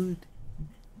 Food.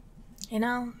 You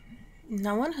know,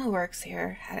 no one who works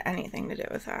here had anything to do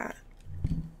with that.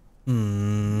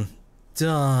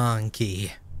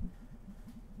 Donkey.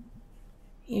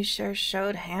 You sure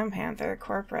showed Ham Panther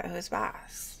corporate who's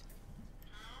boss.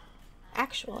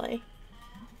 Actually,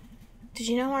 did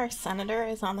you know our senator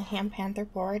is on the Ham Panther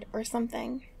board or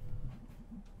something?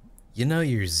 You know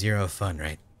you're zero fun,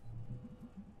 right?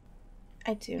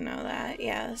 I do know that,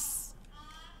 yes.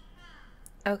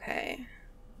 Okay.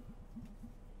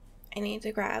 I need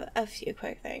to grab a few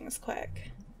quick things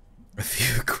quick. A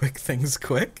few quick things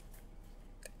quick?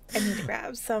 I need to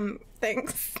grab some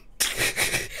things.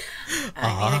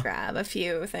 I need to grab a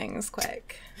few things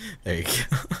quick. There you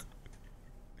go.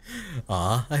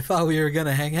 Aw, I thought we were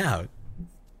gonna hang out.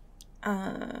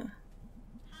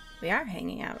 We are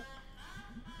hanging out.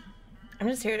 I'm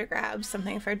just here to grab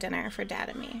something for dinner for Dad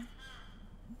and me.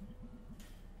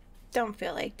 Don't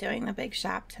feel like doing the big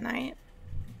shop tonight.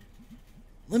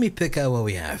 Let me pick out what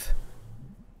we have.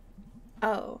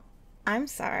 Oh, I'm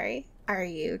sorry. Are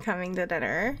you coming to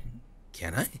dinner?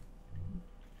 Can I?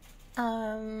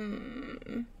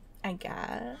 I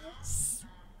guess.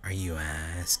 Are you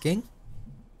asking?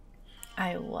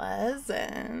 I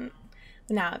wasn't.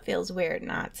 Now it feels weird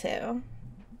not to.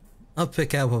 I'll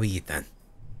pick out what we eat then.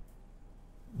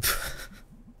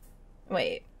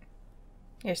 Wait.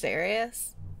 You're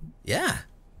serious? Yeah.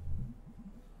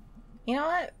 You know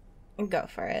what? Go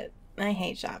for it. I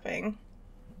hate shopping.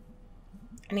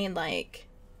 I need, like,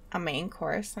 a main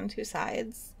course and 2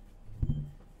 sides.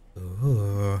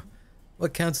 Ooh.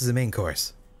 What counts as a main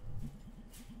course?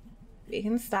 We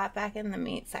can stop back in the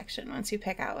meat section once you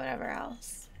pick out whatever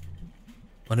else.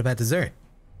 What about dessert?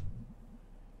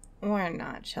 We're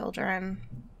not children.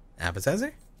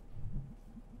 Appetizer?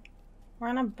 We're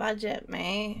on a budget,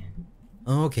 May.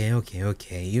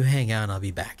 Okay. You hang out and I'll be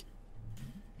back.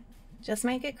 Just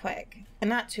make it quick and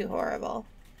not too horrible.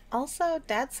 Also,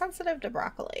 Dad's sensitive to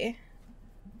broccoli.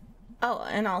 Oh,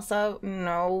 and also,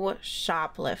 no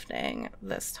shoplifting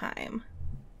this time.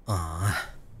 Aw.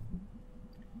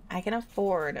 I can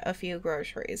afford a few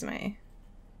groceries, May.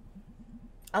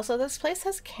 Also, this place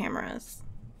has cameras.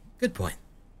 Good point.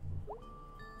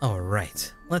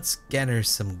 Alright, let's get her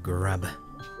some grub.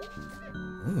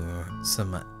 Ooh,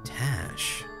 some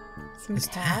tash. Some Is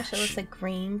tash. It tash? looks like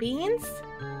green beans.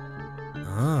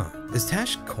 Oh, is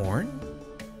tash corn?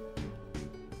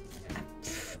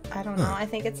 I don't know. I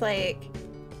think it's like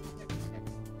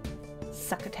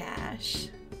succotash.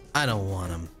 I don't want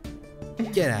them.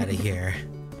 Get out of here.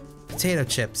 Potato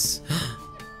chips.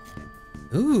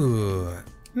 Ooh.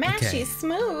 Mashy Okay.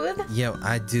 smooth. Yo,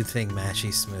 I do think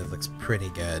mashy smooth looks pretty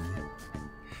good.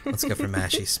 Let's go for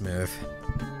mashy smooth.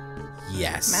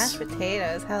 Yes. Mashed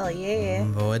potatoes. Hell yeah.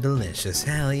 Boy, delicious.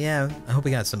 Hell yeah. I hope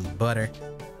we got some butter.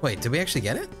 Wait, did we actually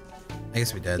get it? I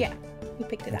guess we did. Yeah, you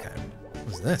picked it Okay. up.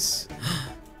 What's this?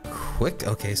 Quick.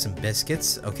 Okay, some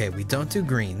biscuits. Okay, we don't do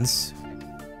greens.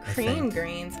 I Cream think.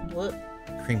 greens.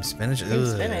 Blech. Cream spinach? Cream Ugh,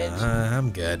 spinach.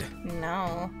 I'm good.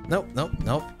 No.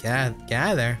 Nope. Get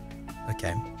out of there.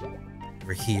 Okay.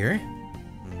 Over here.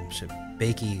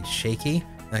 Bakey shaky.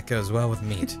 That goes well with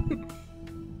meat.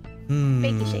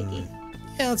 Bakey shaky.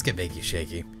 Yeah, let's get bakey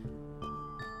shaky.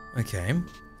 Okay.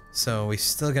 So we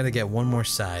still got to get one more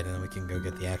side and then we can go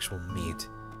get the actual meat.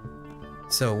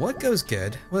 So what goes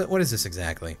good? What is this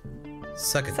exactly?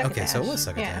 Succotash. Okay, so what's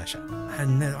succotash? Yeah. I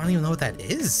don't even know what that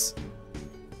is.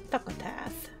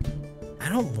 Succotash. I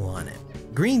don't want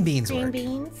it. Green beans Green work.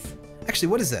 beans. Actually,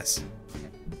 what is this?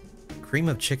 Cream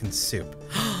of chicken soup.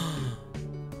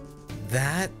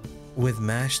 That with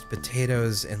mashed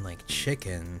potatoes and like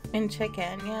chicken. And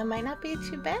chicken. Yeah, might not be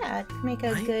too bad. Make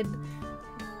a Right? good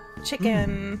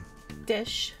chicken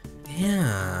dish.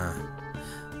 Yeah.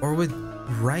 Or would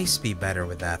rice be better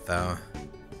with that though?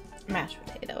 Mashed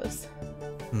potatoes.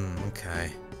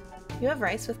 Okay. You have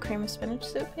rice with cream of spinach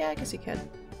soup? Yeah, I guess you could.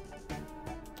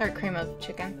 Or cream of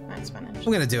chicken, not spinach.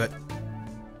 I'm gonna do it.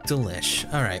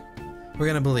 Delish. Alright. We're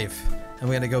gonna believe. And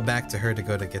we're gonna go back to her to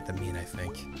go to get the meat, I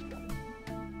think.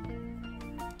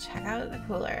 Check out the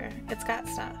cooler. It's got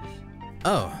stuff.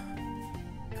 Oh.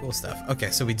 Cool stuff.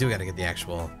 Okay, so we do gotta get the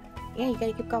actual Yeah, you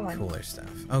gotta keep going. cooler stuff.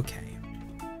 Okay.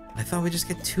 I thought we'd just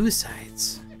get 2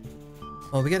 sides.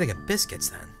 Well, we gotta get biscuits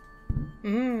then.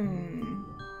 Mmm.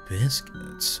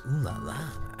 Biscuits. Ooh la la.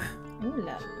 Ooh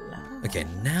la la. Okay,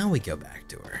 now we go back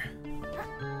to her.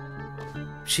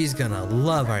 She's gonna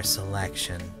love our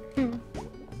selection.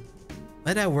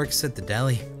 My dad works at the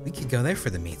deli. We could go there for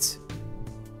the meats.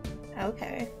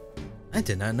 Okay. I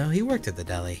did not know he worked at the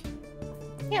deli.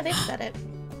 Yeah, they've said it.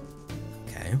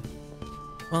 Okay.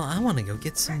 Well, I want to go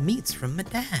get some meats from my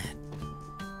dad.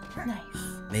 Nice.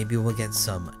 Maybe we'll get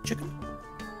some chicken.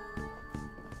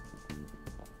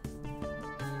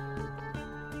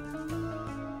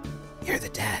 You're the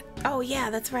dad. Oh, yeah,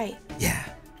 that's right. Yeah.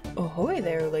 Ahoy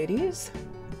there, ladies.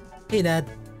 Hey, Dad.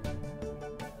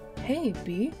 Hey,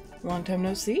 B. Long time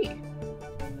no see.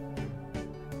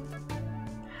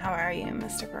 How are you,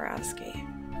 Mr. Borowski?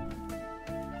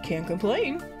 Can't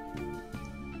complain.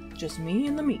 Just me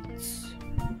and the meats.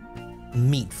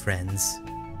 Meat friends.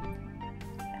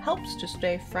 Helps to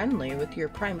stay friendly with your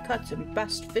prime cuts and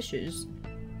best fishes.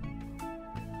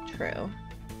 True.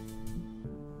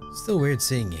 Still weird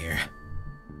seeing you here.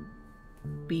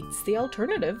 Beats the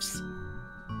alternatives.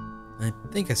 I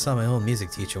think I saw my old music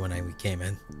teacher when we came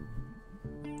in.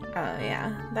 Oh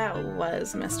yeah, that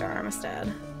was Mr.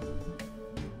 Armistead.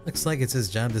 Looks like it's his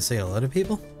job to say hello to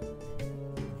people.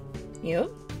 Yep,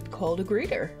 called a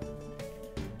greeter.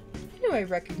 I knew I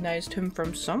recognized him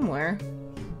from somewhere.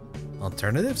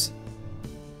 Alternatives?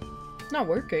 Not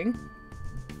working.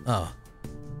 Oh.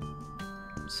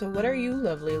 So what are you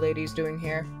lovely ladies doing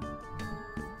here?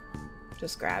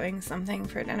 Just grabbing something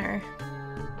for dinner.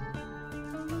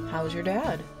 How's your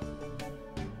dad?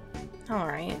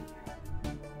 Alright.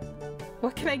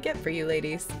 What can I get for you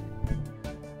ladies?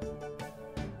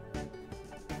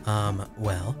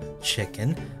 Well,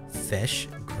 chicken, fish,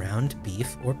 ground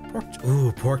beef, or pork.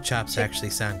 Ooh, pork chops actually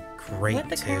sound great With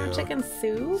the too. cream of chicken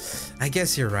soup? I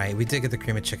guess you're right. We did get the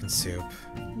cream of chicken soup.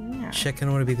 Yeah.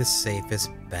 Chicken would be the safest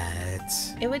bet.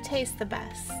 It would taste the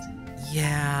best.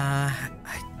 Yeah,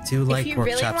 I do like if you pork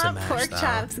really chops and want mash, pork though.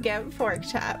 chops, get pork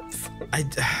chops.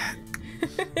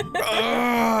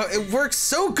 It works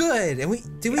so good.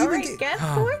 And do we even Alright, get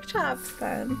pork chops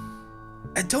then.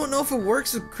 I don't know if it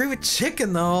works with cream of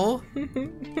chicken though.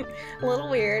 A little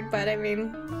weird, but I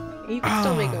mean, you can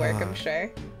still make it work, I'm sure.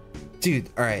 Dude,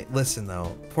 all right, listen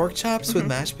though. Pork chops with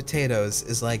mashed potatoes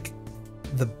is like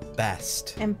the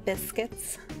best. And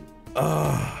biscuits.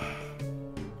 Ugh.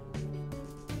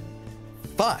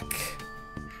 Fuck.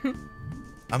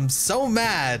 I'm so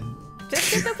mad.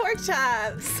 Just get the pork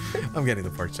chops. I'm getting the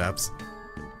pork chops.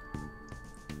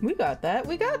 We got that.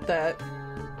 We got that.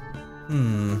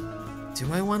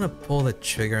 Do I want to pull the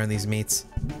trigger on these meats?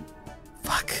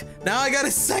 Fuck. Now I gotta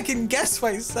second guess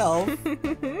myself.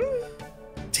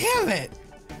 Damn it.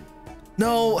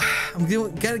 No, I'm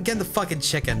getting the fucking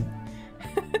chicken.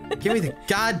 Give me the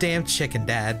goddamn chicken,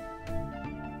 Dad.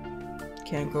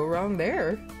 Can't go wrong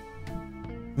there.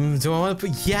 Do I want to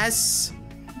put yes?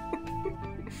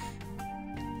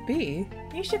 B,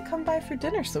 you should come by for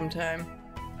dinner sometime.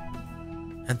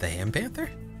 At the Ham Panther?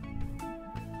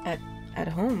 At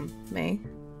home, May.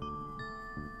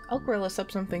 I'll grill us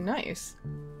up something nice.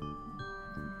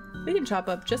 We can chop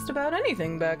up just about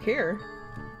anything back here.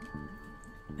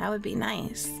 That would be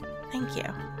nice. Thank you.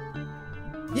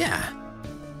 Yeah.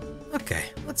 Okay,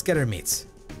 let's get our meats.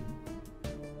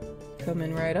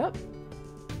 Coming right up.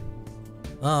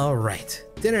 All right,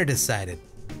 dinner decided.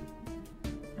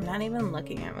 I'm not even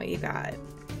looking at what you got.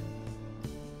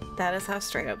 That is how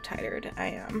straight up tired I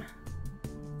am.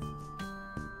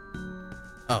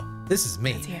 Oh, this is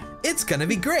me. That's you. It's gonna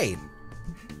be great.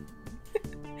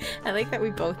 I like that we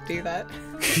both do that.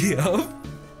 Yup.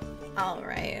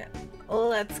 Alright,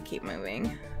 let's keep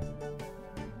moving.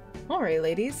 Alright,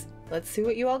 ladies. Let's see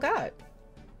what you all got.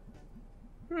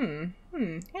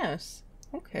 Yes.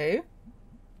 Okay.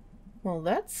 Well,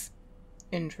 that's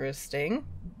interesting.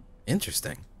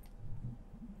 Interesting.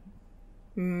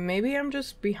 Maybe I'm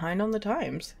just behind on the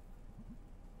times.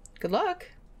 Good luck.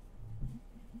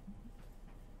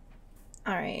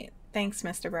 Alright, thanks,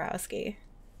 Mr. Borowski.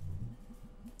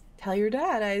 Tell your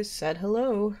dad I said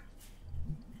hello.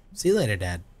 See you later,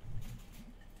 Dad.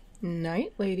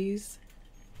 Night, ladies.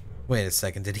 Wait a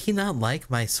second, did he not like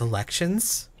my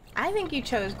selections? I think you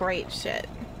chose great shit.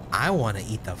 I want to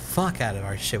eat the fuck out of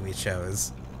our shit we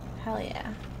chose. Hell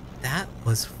yeah. That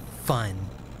was fun.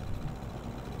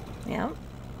 Yep.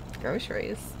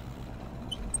 Groceries.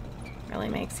 Really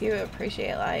makes you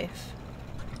appreciate life.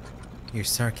 Your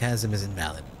sarcasm isn't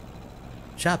valid.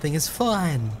 Shopping is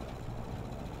fun.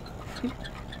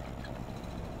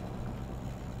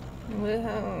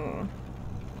 Woohoo.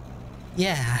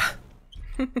 Yeah.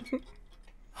 Oh,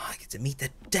 I get to meet the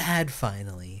dad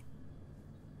finally.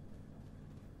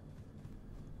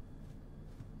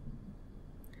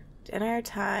 Dinner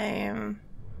time.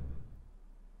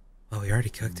 Oh, we already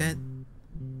cooked it?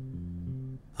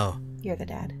 Oh. You're the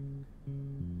dad.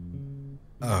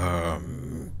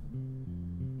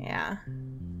 Yeah.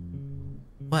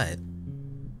 What?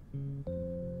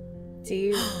 Do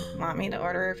you want me to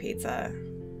order a pizza?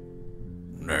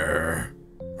 Nah,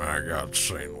 I got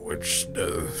sandwich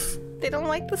stuff. They don't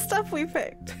like the stuff we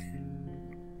picked.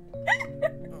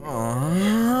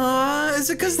 Aww, is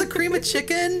it because the cream of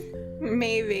chicken?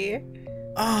 Maybe.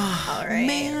 Oh, All right.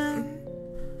 man.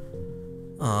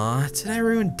 Aw, did I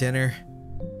ruin dinner?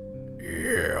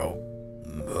 Yeah,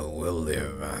 but we'll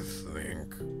live, I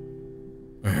think.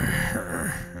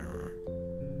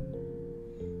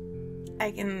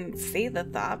 I can see the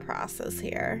thought process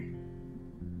here.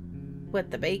 With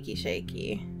the bakey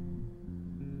shaky.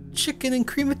 Chicken and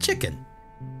cream of chicken.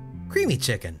 Creamy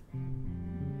chicken.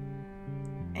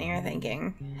 And you're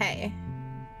thinking, hey,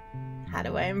 how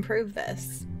do I improve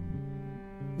this?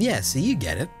 Yeah, see, you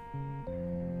get it.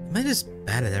 Am I just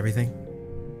bad at everything?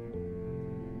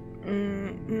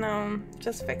 No,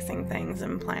 just fixing things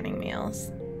and planning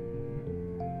meals.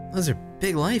 Those are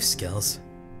big life skills.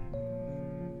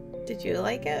 Did you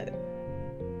like it?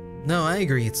 No, I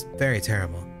agree, it's very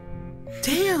terrible.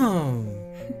 Damn!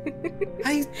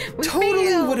 I totally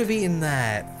failed. would have eaten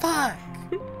that. Fuck!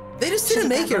 They just didn't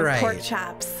make it right. Pork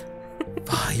chops.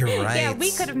 Oh, you're right. Yeah,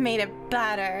 we could have made it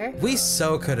better. We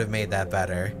so could have made that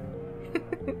better.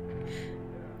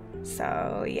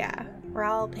 So, yeah, we're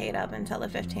all paid up until the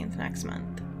 15th next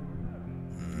month.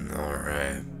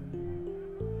 Alright.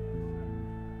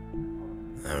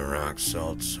 That rock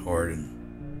salt's hoarding.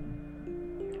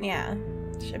 Yeah,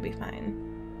 should be fine.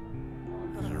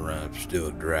 I'm still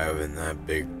driving that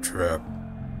big truck.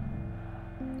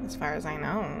 As far as I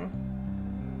know.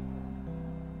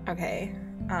 Okay,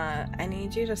 I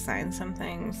need you to sign some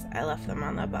things. I left them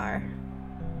on the bar.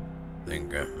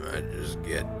 Think I might just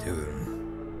get to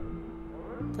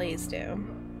them. Please do.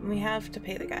 We have to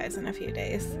pay the guys in a few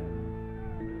days.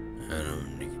 I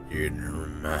don't need you to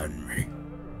remind me.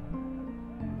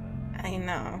 I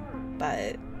know,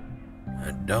 but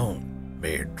I don't,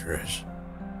 Beatrice.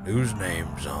 Whose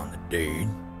name's on the deed?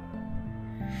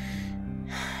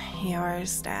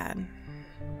 yours, Dad.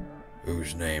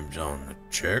 Whose name's on the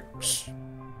checks?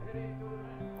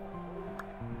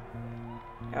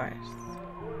 Yours.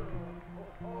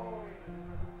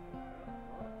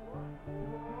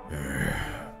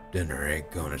 Dinner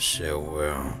ain't gonna sell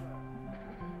well.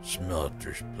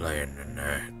 Smelter's playing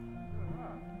tonight.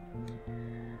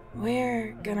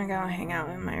 We're gonna go hang out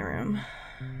in my room.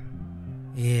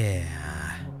 Yeah.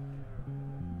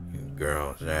 You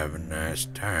girls have a nice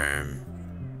time.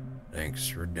 Thanks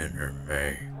for dinner,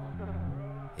 May.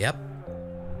 Yep.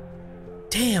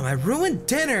 Damn, I ruined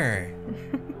dinner!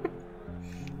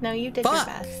 No, you did Fuck. your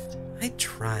best. I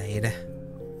tried.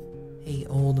 Hey,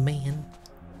 old man.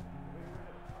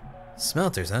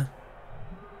 Smelters, huh?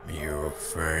 You a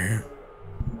fan?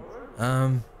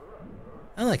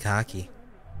 I like hockey.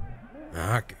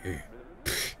 Hockey?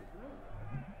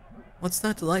 What's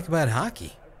not to like about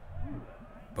hockey?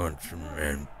 Bunch of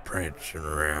men prancing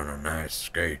around on ice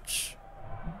skates.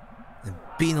 And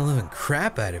beating the living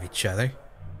crap out of each other.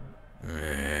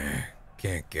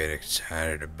 Can't get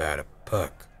excited about a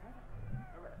puck.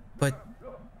 But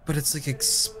it's like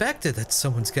expected that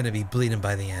someone's gonna be bleeding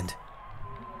by the end.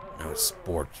 No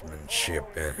sportsmanship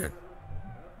in it.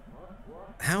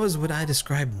 How is what I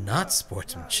describe not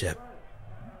sportsmanship?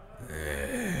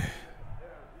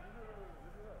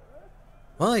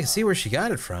 Well, I can see where she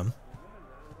got it from.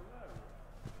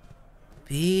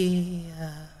 Did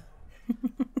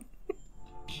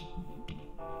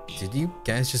you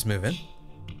guys just move in?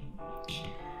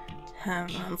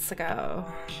 10 months ago.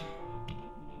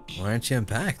 Why aren't you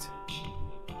unpacked?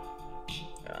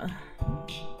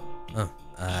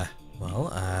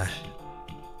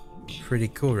 Pretty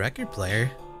cool record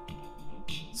player.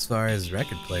 As far as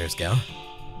record players go.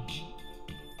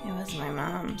 It was my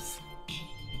mom's.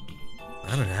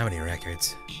 I don't have any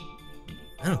records.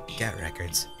 I don't get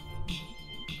records.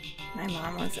 My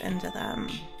mom was into them.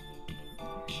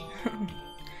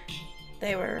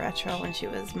 They were retro when she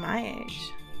was my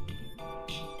age.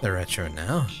 They're retro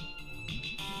now.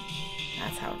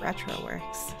 That's how retro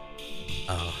works.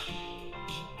 Oh.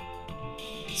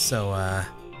 So,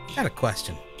 got a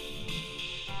question.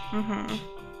 Mm-hmm.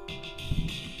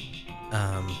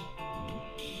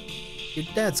 Your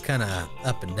dad's kinda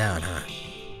up and down, huh?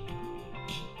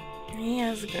 He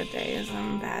has good days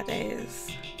and bad days.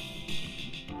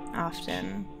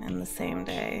 Often in the same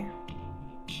day.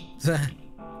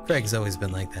 Craig's always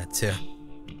been like that, too.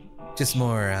 Just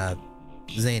more,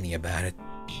 zany about it.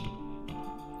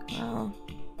 Well,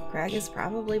 Greg is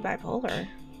probably bipolar.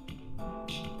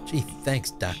 Gee,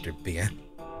 thanks, Dr. Bia.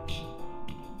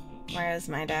 Whereas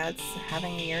my dad's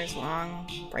having a years-long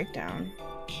breakdown.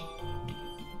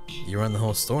 You run the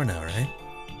whole store now, right?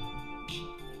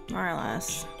 More or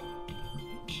less.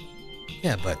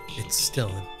 Yeah, but it's still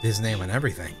his name on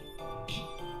everything.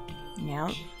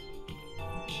 Yep.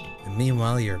 And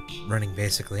meanwhile, you're running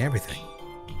basically everything.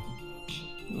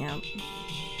 Yep.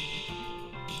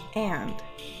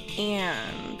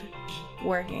 And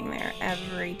working there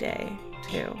every day,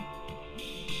 too.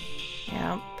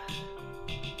 Yep.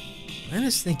 I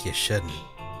just think you shouldn't.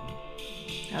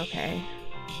 Okay.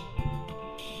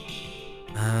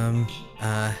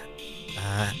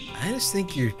 I just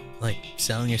think you're, like,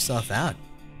 selling yourself out.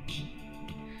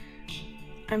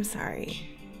 I'm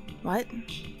sorry. What?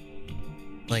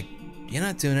 Like, you're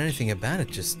not doing anything about it,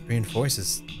 just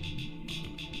reinforces.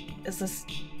 Is this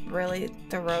really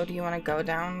the road you want to go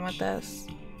down with this?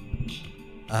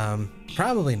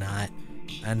 Probably not.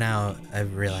 And now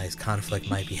I've realized conflict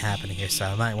might be happening here, so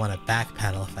I might want to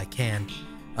backpedal if I can.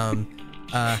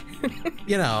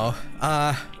 You know,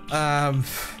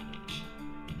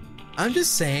 I'm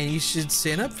just saying you should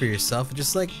stand up for yourself and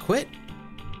just, like, quit.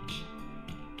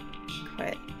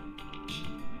 Quit.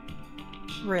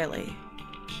 Really?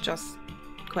 Just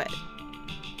quit.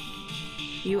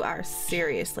 You are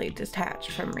seriously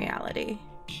detached from reality.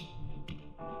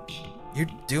 You're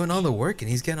doing all the work and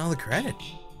he's getting all the credit.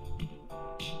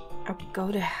 Oh,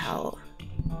 go to hell.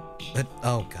 But,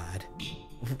 oh god.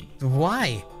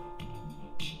 Why?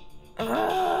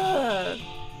 Ugh.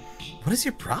 What is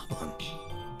your problem?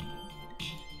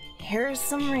 Here's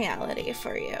some reality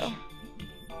for you.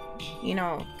 You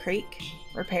know, Creek?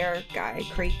 Repair guy,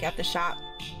 Creek at the shop?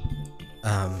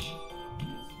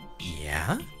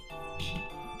 Yeah?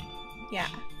 Yeah,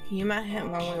 you met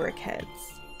him when we were kids.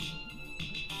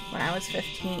 When I was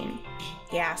 15,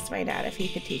 he asked my dad if he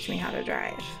could teach me how to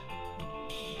drive.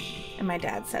 And my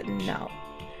dad said no,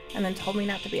 and then told me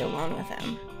not to be alone with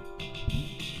him.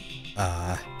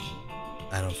 I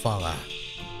don't follow.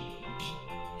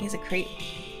 He's a creep,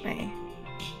 May.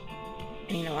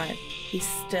 And you know what? He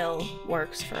still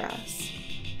works for us.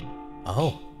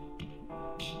 Oh.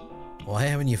 Why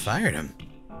haven't you fired him?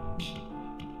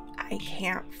 I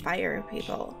can't fire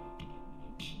people.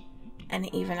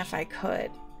 And even if I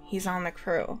could, he's on the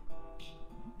crew.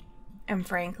 And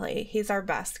frankly, he's our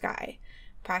best guy.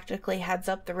 Practically heads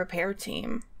up the repair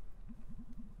team.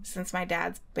 Since my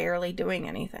dad's barely doing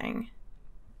anything.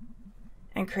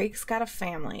 And Creek's got a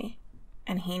family,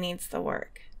 and he needs the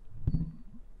work.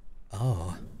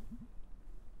 Oh.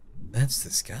 That's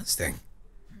disgusting.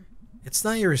 It's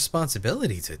not your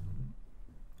responsibility to...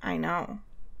 I know.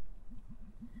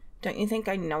 Don't you think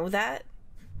I know that?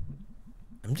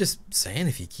 I'm just saying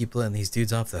if you keep letting these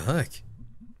dudes off the hook.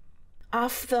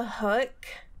 Off the hook?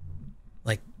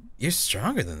 Like, you're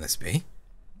stronger than this, B.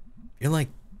 You're like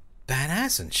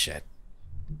badass and shit.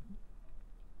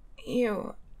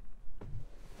 You...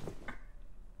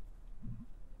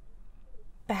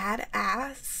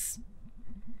 Badass?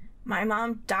 My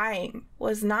mom dying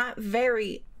was not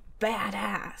very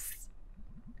badass.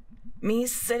 Me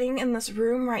sitting in this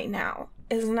room right now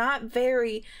is not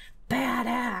very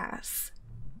badass.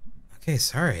 Okay,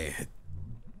 sorry.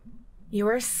 You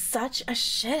are such a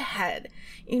shithead.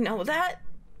 You know that?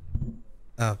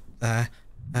 What?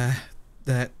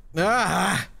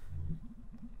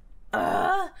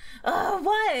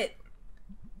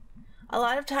 A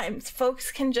lot of times,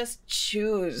 folks can just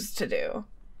choose to do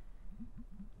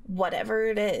whatever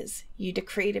it is you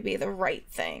decree to be the right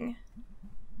thing.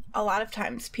 A lot of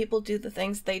times, people do the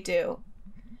things they do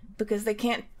because they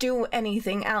can't do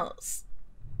anything else.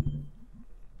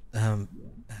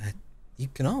 You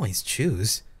can always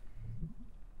choose.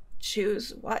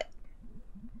 Choose what?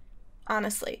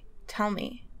 Honestly, tell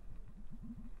me.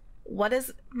 What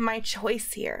is my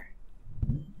choice here?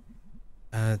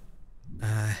 Tell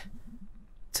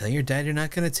your dad you're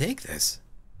not gonna take this.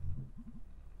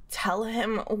 Tell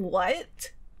him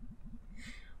what?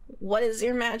 What is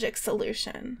your magic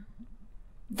solution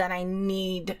that I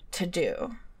need to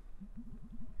do?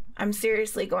 I'm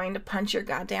seriously going to punch your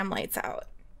goddamn lights out.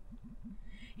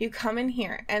 You come in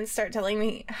here and start telling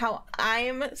me how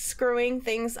I'm screwing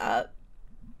things up.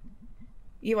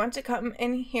 You want to come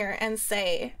in here and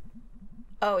say,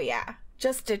 oh yeah,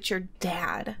 just ditch your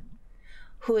dad,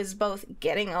 who is both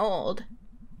getting old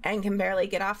and can barely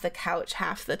get off the couch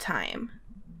half the time.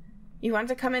 You want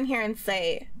to come in here and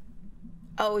say,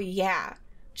 oh yeah,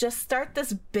 just start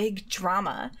this big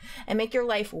drama and make your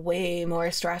life way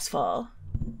more stressful.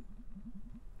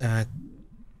 That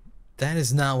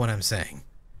is not what I'm saying.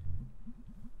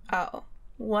 Oh,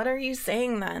 what are you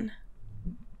saying then?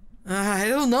 I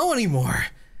don't know anymore.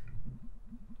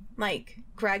 Like,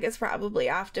 Greg is probably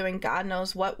off doing God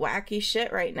knows what wacky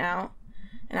shit right now,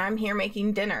 and I'm here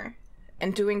making dinner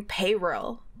and doing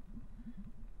payroll.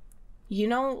 You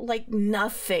know, like,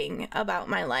 nothing about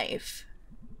my life.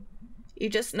 You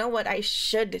just know what I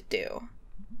should do.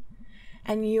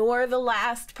 And you're the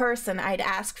last person I'd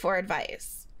ask for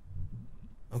advice.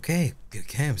 Okay,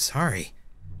 I'm sorry.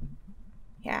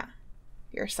 Yeah,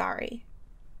 you're sorry.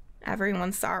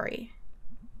 Everyone's sorry.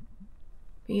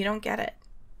 But you don't get it.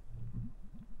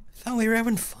 I thought we were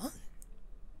having fun.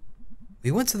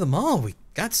 We went to the mall. We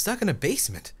got stuck in a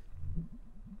basement.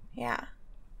 Yeah.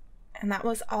 and that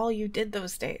was all you did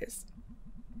those days.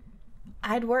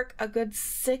 I'd work a good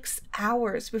 6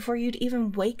 hours before you'd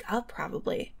even wake up,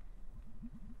 probably,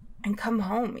 and come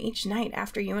home each night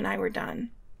after you and I were done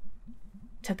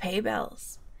to pay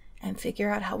bills and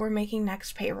figure out how we're making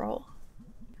next payroll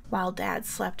while Dad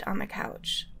slept on the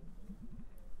couch.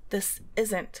 This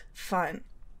isn't fun.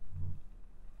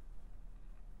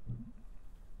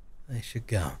 I should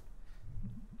go.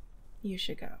 You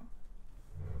should go.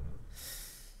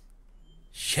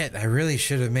 Shit, I really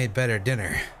should have made better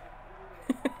dinner.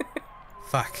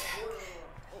 Fuck.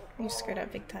 You screwed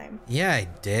up big time. Yeah, I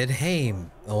did. Hey,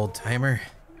 old timer.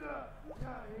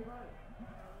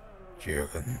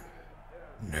 Chicken.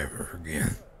 Never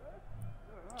again.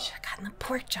 Should have gotten the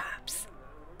pork chops.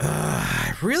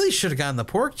 I really should have gotten the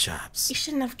pork chops. You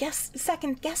shouldn't have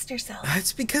second guessed yourself.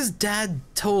 It's because Dad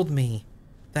told me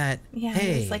that, Yeah,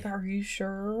 hey. it's like, are you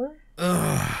sure?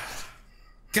 Ugh.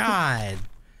 God.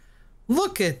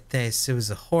 Look at this. It was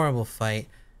a horrible fight.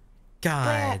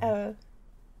 God.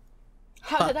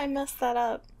 How did I mess that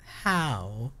up?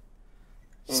 How?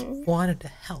 Just wanted to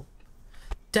help.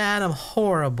 Dad, I'm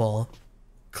horrible.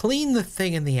 Clean the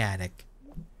thing in the attic.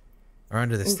 Or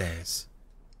under the stairs.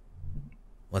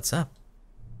 What's up?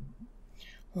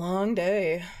 Long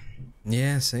day.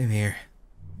 Yeah, same here.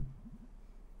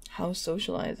 How's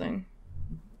socializing?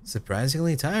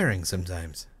 Surprisingly tiring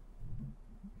sometimes.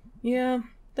 Yeah,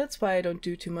 that's why I don't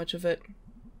do too much of it.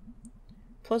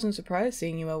 Pleasant surprise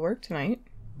seeing you at work tonight.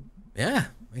 Yeah,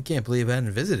 I can't believe I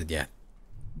hadn't visited yet.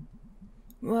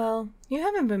 Well, you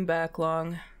haven't been back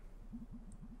long.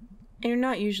 And you're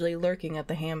not usually lurking at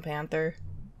the Ham Panther.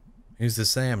 Who's to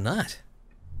say I'm not?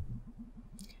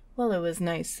 Well, it was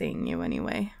nice seeing you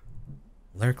anyway.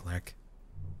 Lurk.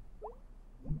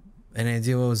 Any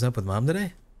idea what was up with Mom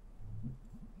today?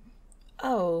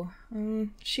 Oh,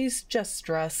 she's just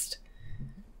stressed.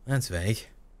 That's vague.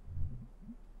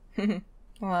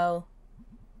 Well,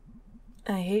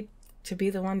 I hate to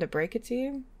be the one to break it to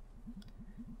you,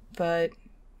 but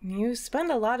you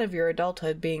spend a lot of your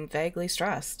adulthood being vaguely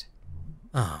stressed.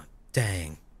 Oh,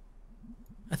 dang.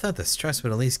 I thought the stress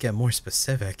would at least get more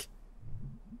specific.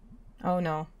 Oh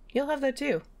no, you'll have that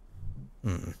too.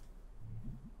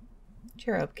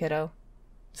 Cheer up, kiddo.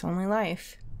 It's only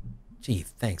life. Gee,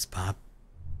 thanks, Pop.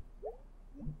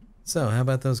 So, how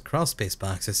about those crawl space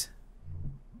boxes?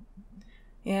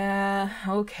 Yeah,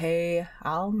 okay,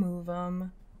 I'll move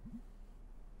them.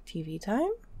 TV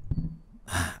time?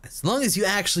 As long as you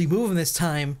actually move them this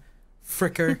time,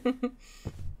 fricker.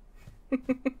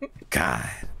 God.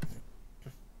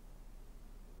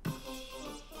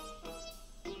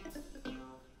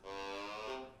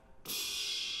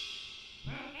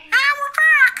 We're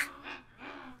back!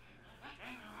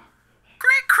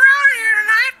 Great crowd here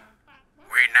tonight.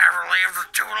 We never leave for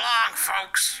too long,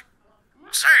 folks.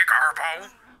 Say, Garbo.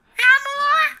 Yeah,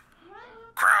 Malloy?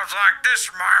 Crowds like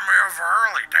this remind me of our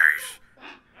early days.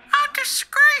 I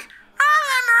disagree. All of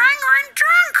them are angry and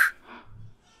drunk.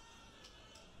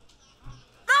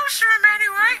 Most of them,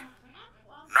 anyway.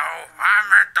 No, I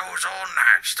meant those old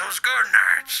nights, those good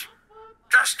nights.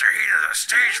 Just the heat of the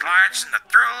stage lights and the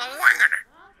thrill of winging it.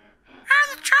 And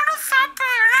the gentle thump of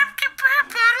an empty beer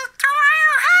bottle thrown at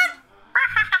your head.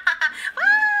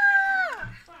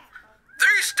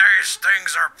 These days,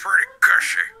 things are pretty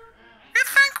cushy. You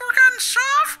think we're getting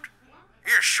soft?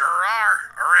 You sure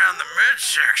are, around the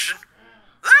midsection.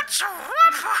 That's a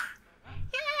whopper.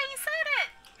 Yeah, you said it.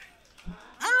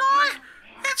 Malloy,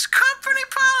 it's company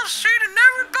policy to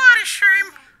never body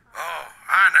shame. Oh,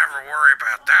 I never worry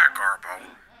about that, Garbo.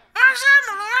 Why's that,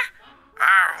 Malloy?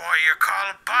 I'm what you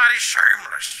call a body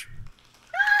shameless.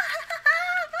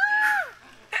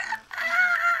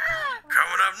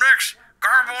 Coming up next,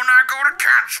 Garbo and I go to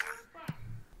counseling.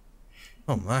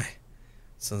 Oh my.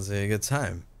 Sounds like a good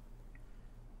time.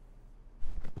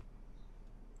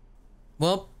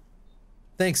 Well,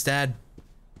 thanks, Dad.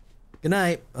 Good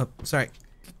night. Oh, sorry.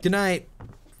 Good night.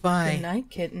 Bye. Good night,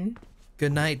 kitten.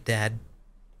 Good night, Dad.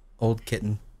 Old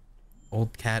kitten.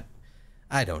 Old cat.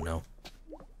 I don't know.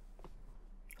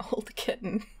 Old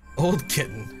kitten. Old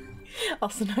kitten.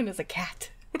 Also known as a cat.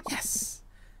 Yes.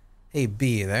 Hey,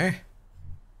 B, you there?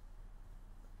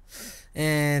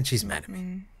 And she's mad at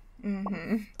me.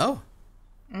 Oh,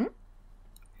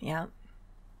 Yeah.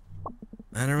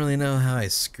 I don't really know how I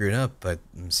screwed up, but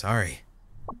I'm sorry.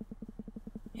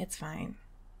 It's fine.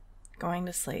 Going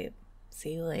to sleep.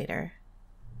 See you later.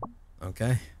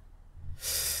 Okay.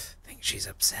 Think she's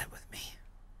upset with me.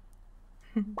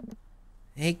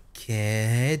 Hey,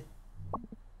 kid.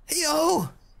 Hey, yo!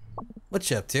 What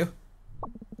you up to?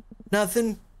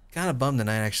 Nothing. Kinda bummed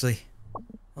tonight, actually.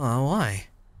 Oh, why?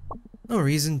 No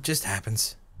reason, just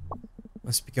happens.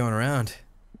 Must be going around.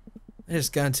 I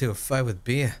just got into a fight with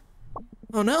Bia.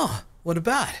 Oh no, what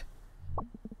about? I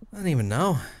don't even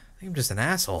know. I think I'm just an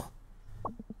asshole.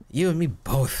 You and me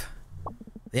both.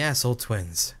 The asshole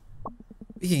twins.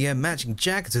 We can get matching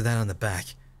jackets with that on the back.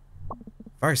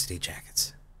 Varsity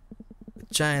jackets. With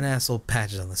giant asshole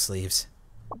patches on the sleeves.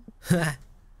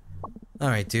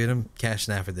 Alright, dude, I'm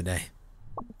cashing out for the day.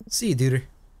 See you, duder.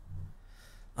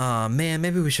 Aw, man,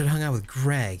 maybe we should have hung out with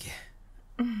Greg.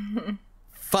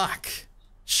 Fuck.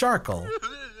 Sharkle.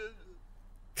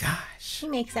 Gosh. He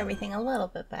makes everything a little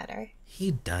bit better.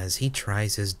 He does. He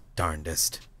tries his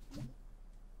darndest.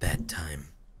 Bedtime.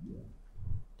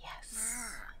 Yes.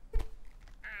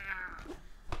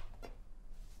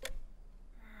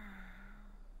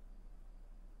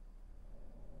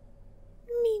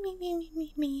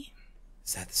 Me.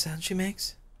 Is that the sound she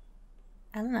makes?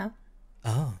 I don't know.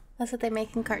 Oh. That's what they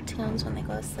make in cartoons when they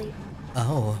go to sleep.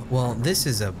 Oh, well, this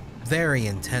is a very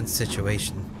intense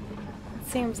situation.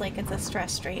 Seems like it's a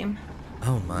stress stream.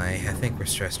 Oh my, I think we're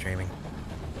stress streaming.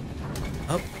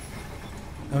 Oh.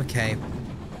 Okay.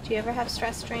 Do you ever have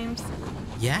stress dreams?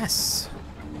 Yes.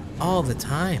 All the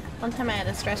time. One time I had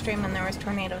a stress dream and there was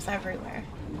tornadoes everywhere.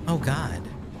 Oh god.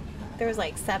 There was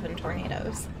like 7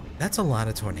 tornadoes. That's a lot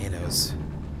of tornadoes.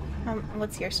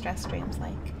 What's your stress dreams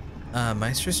like?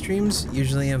 My stress dreams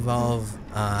usually involve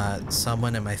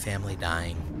someone in my family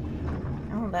dying.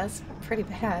 Oh, that's pretty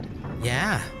bad.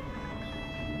 Yeah.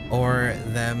 Or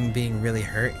them being really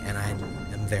hurt and I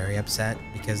am very upset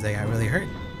because they got really hurt.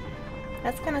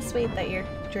 That's kind of sweet that your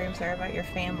dreams are about your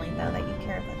family, though, that you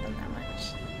care about them that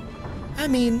much. I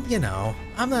mean, you know,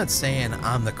 I'm not saying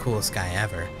I'm the coolest guy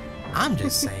ever. I'm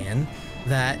just saying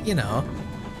that, you know,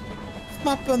 I'm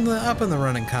up in the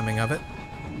running coming of it.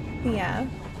 Yeah.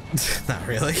 Not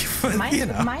really, but you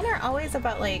know. Mine are always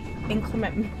about, like,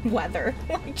 inclement weather.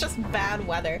 Like, just bad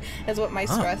weather is what my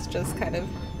stress just kind of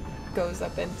goes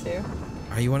up into.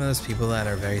 Are you one of those people that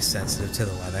are very sensitive to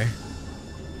the weather?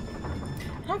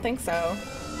 I don't think so.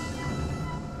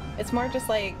 It's more just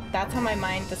like, that's how my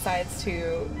mind decides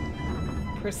to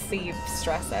perceive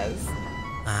stress as.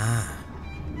 Ah.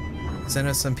 Because I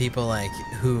know some people, like,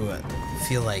 who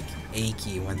feel, like,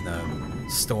 achy when the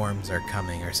storms are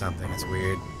coming or something. It's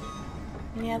weird.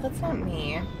 Yeah, that's not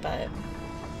me, but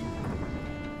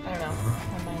I don't know.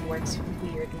 My mind works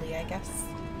weirdly, I guess.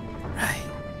 Right.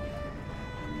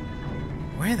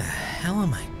 Where the hell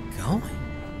am I going?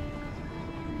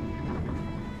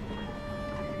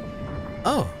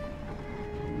 Oh.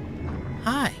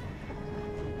 Hi.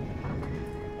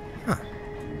 Huh.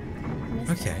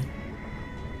 Okay.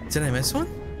 Did I miss one?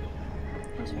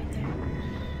 It was right there.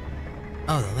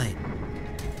 Oh, the light.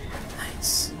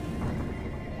 Nice.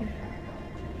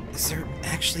 Is there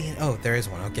actually an... Oh, there is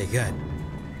one. Okay, good.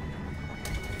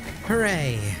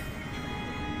 Hooray!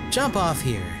 Jump off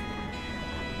here.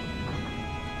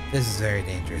 This is very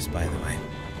dangerous, by the way.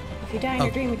 If you die in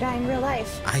your dream, you die in real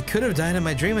life. I could have died in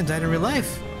my dream and died in real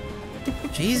life.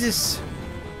 Jesus.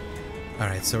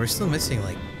 Alright, so we're still missing,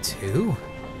 like, 2?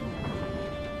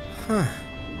 Huh.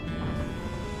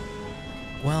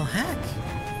 Well, heck.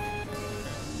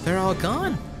 They're all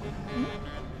gone.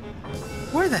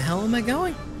 Where the hell am I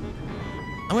going?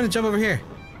 I'm gonna jump over here.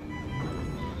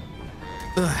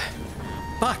 Ugh.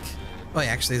 Fuck. Oh, yeah,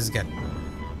 actually, this is good.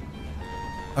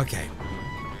 Okay.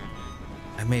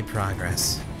 I made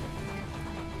progress.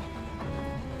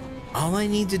 All I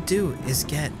need to do is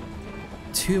get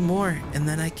 2 more, and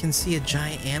then I can see a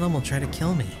giant animal try to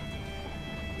kill me.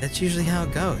 That's usually how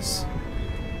it goes.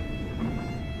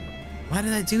 Why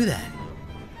did I do that?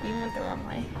 You went the wrong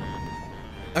way.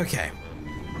 Okay.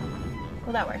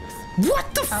 Well, that works.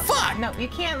 What the fuck? No, you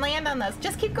can't land on this.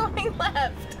 Just keep going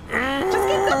left. Just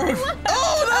keep going left.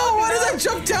 Oh no! Why did I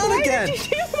jump down Why again? did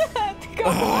you do that? Go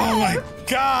Oh my left.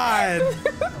 god!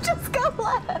 Just go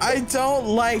left. I don't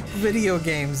like video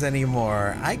games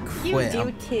anymore. I You quit.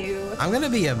 do too. I'm gonna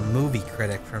be a movie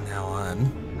critic from now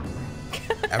on.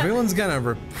 Everyone's gonna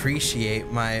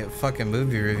appreciate my fucking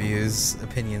movie reviews,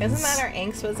 opinions. Isn't that our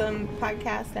Angstwism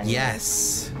podcast? Anyway?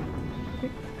 Yes.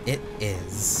 It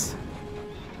is.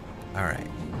 Alright.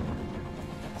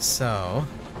 So,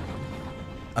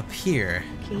 up here.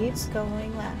 Keep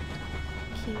going left.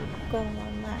 Keep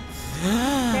going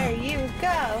left. There you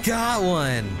go. Got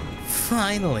one!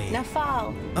 Finally. Now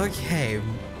fall. Okay.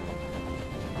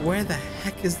 Where the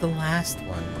heck is the last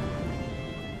one?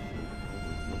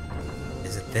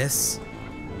 Is it this?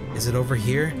 Is it over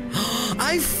here?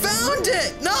 I found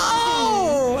it!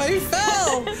 No! I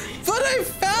fell! But I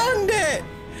found it!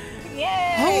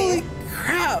 Yay! Holy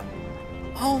crap!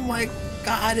 Oh my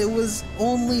God, it was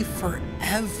only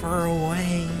forever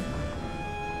away.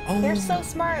 Oh, You're so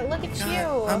smart. Look at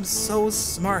God, I'm so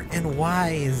smart and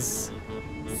wise.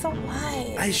 you. So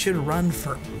wise. I should run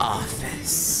for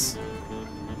office.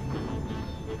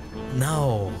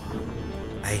 No,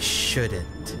 I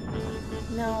shouldn't.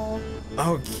 No.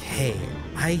 Okay,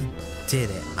 I did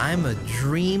it. I'm a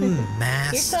dream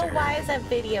master. You're so wise at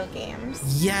video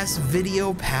games. Yes,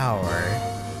 video power.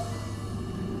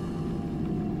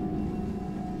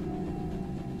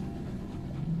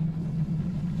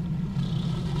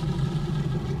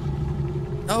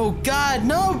 Oh God,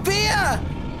 no, Bia!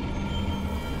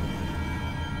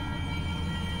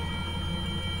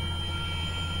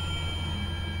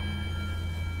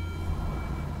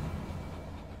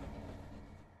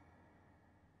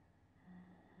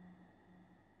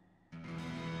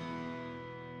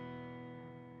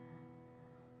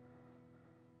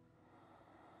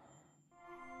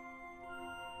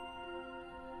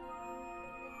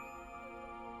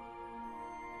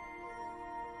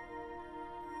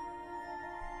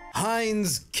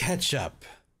 Heinz ketchup.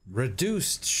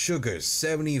 Reduced sugar,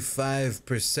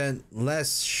 75%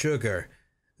 less sugar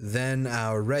than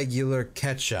our regular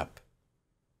ketchup.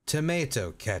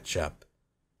 Tomato ketchup.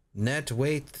 Net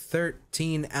weight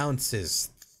 13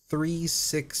 ounces,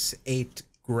 368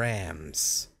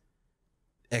 grams.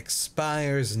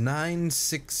 Expires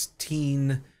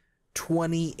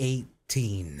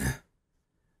 9/16/2018.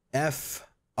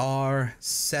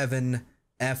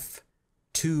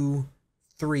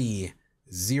 FR7F230.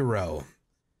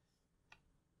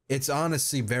 It's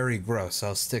honestly very gross.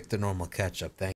 I'll stick to normal ketchup. Thank you.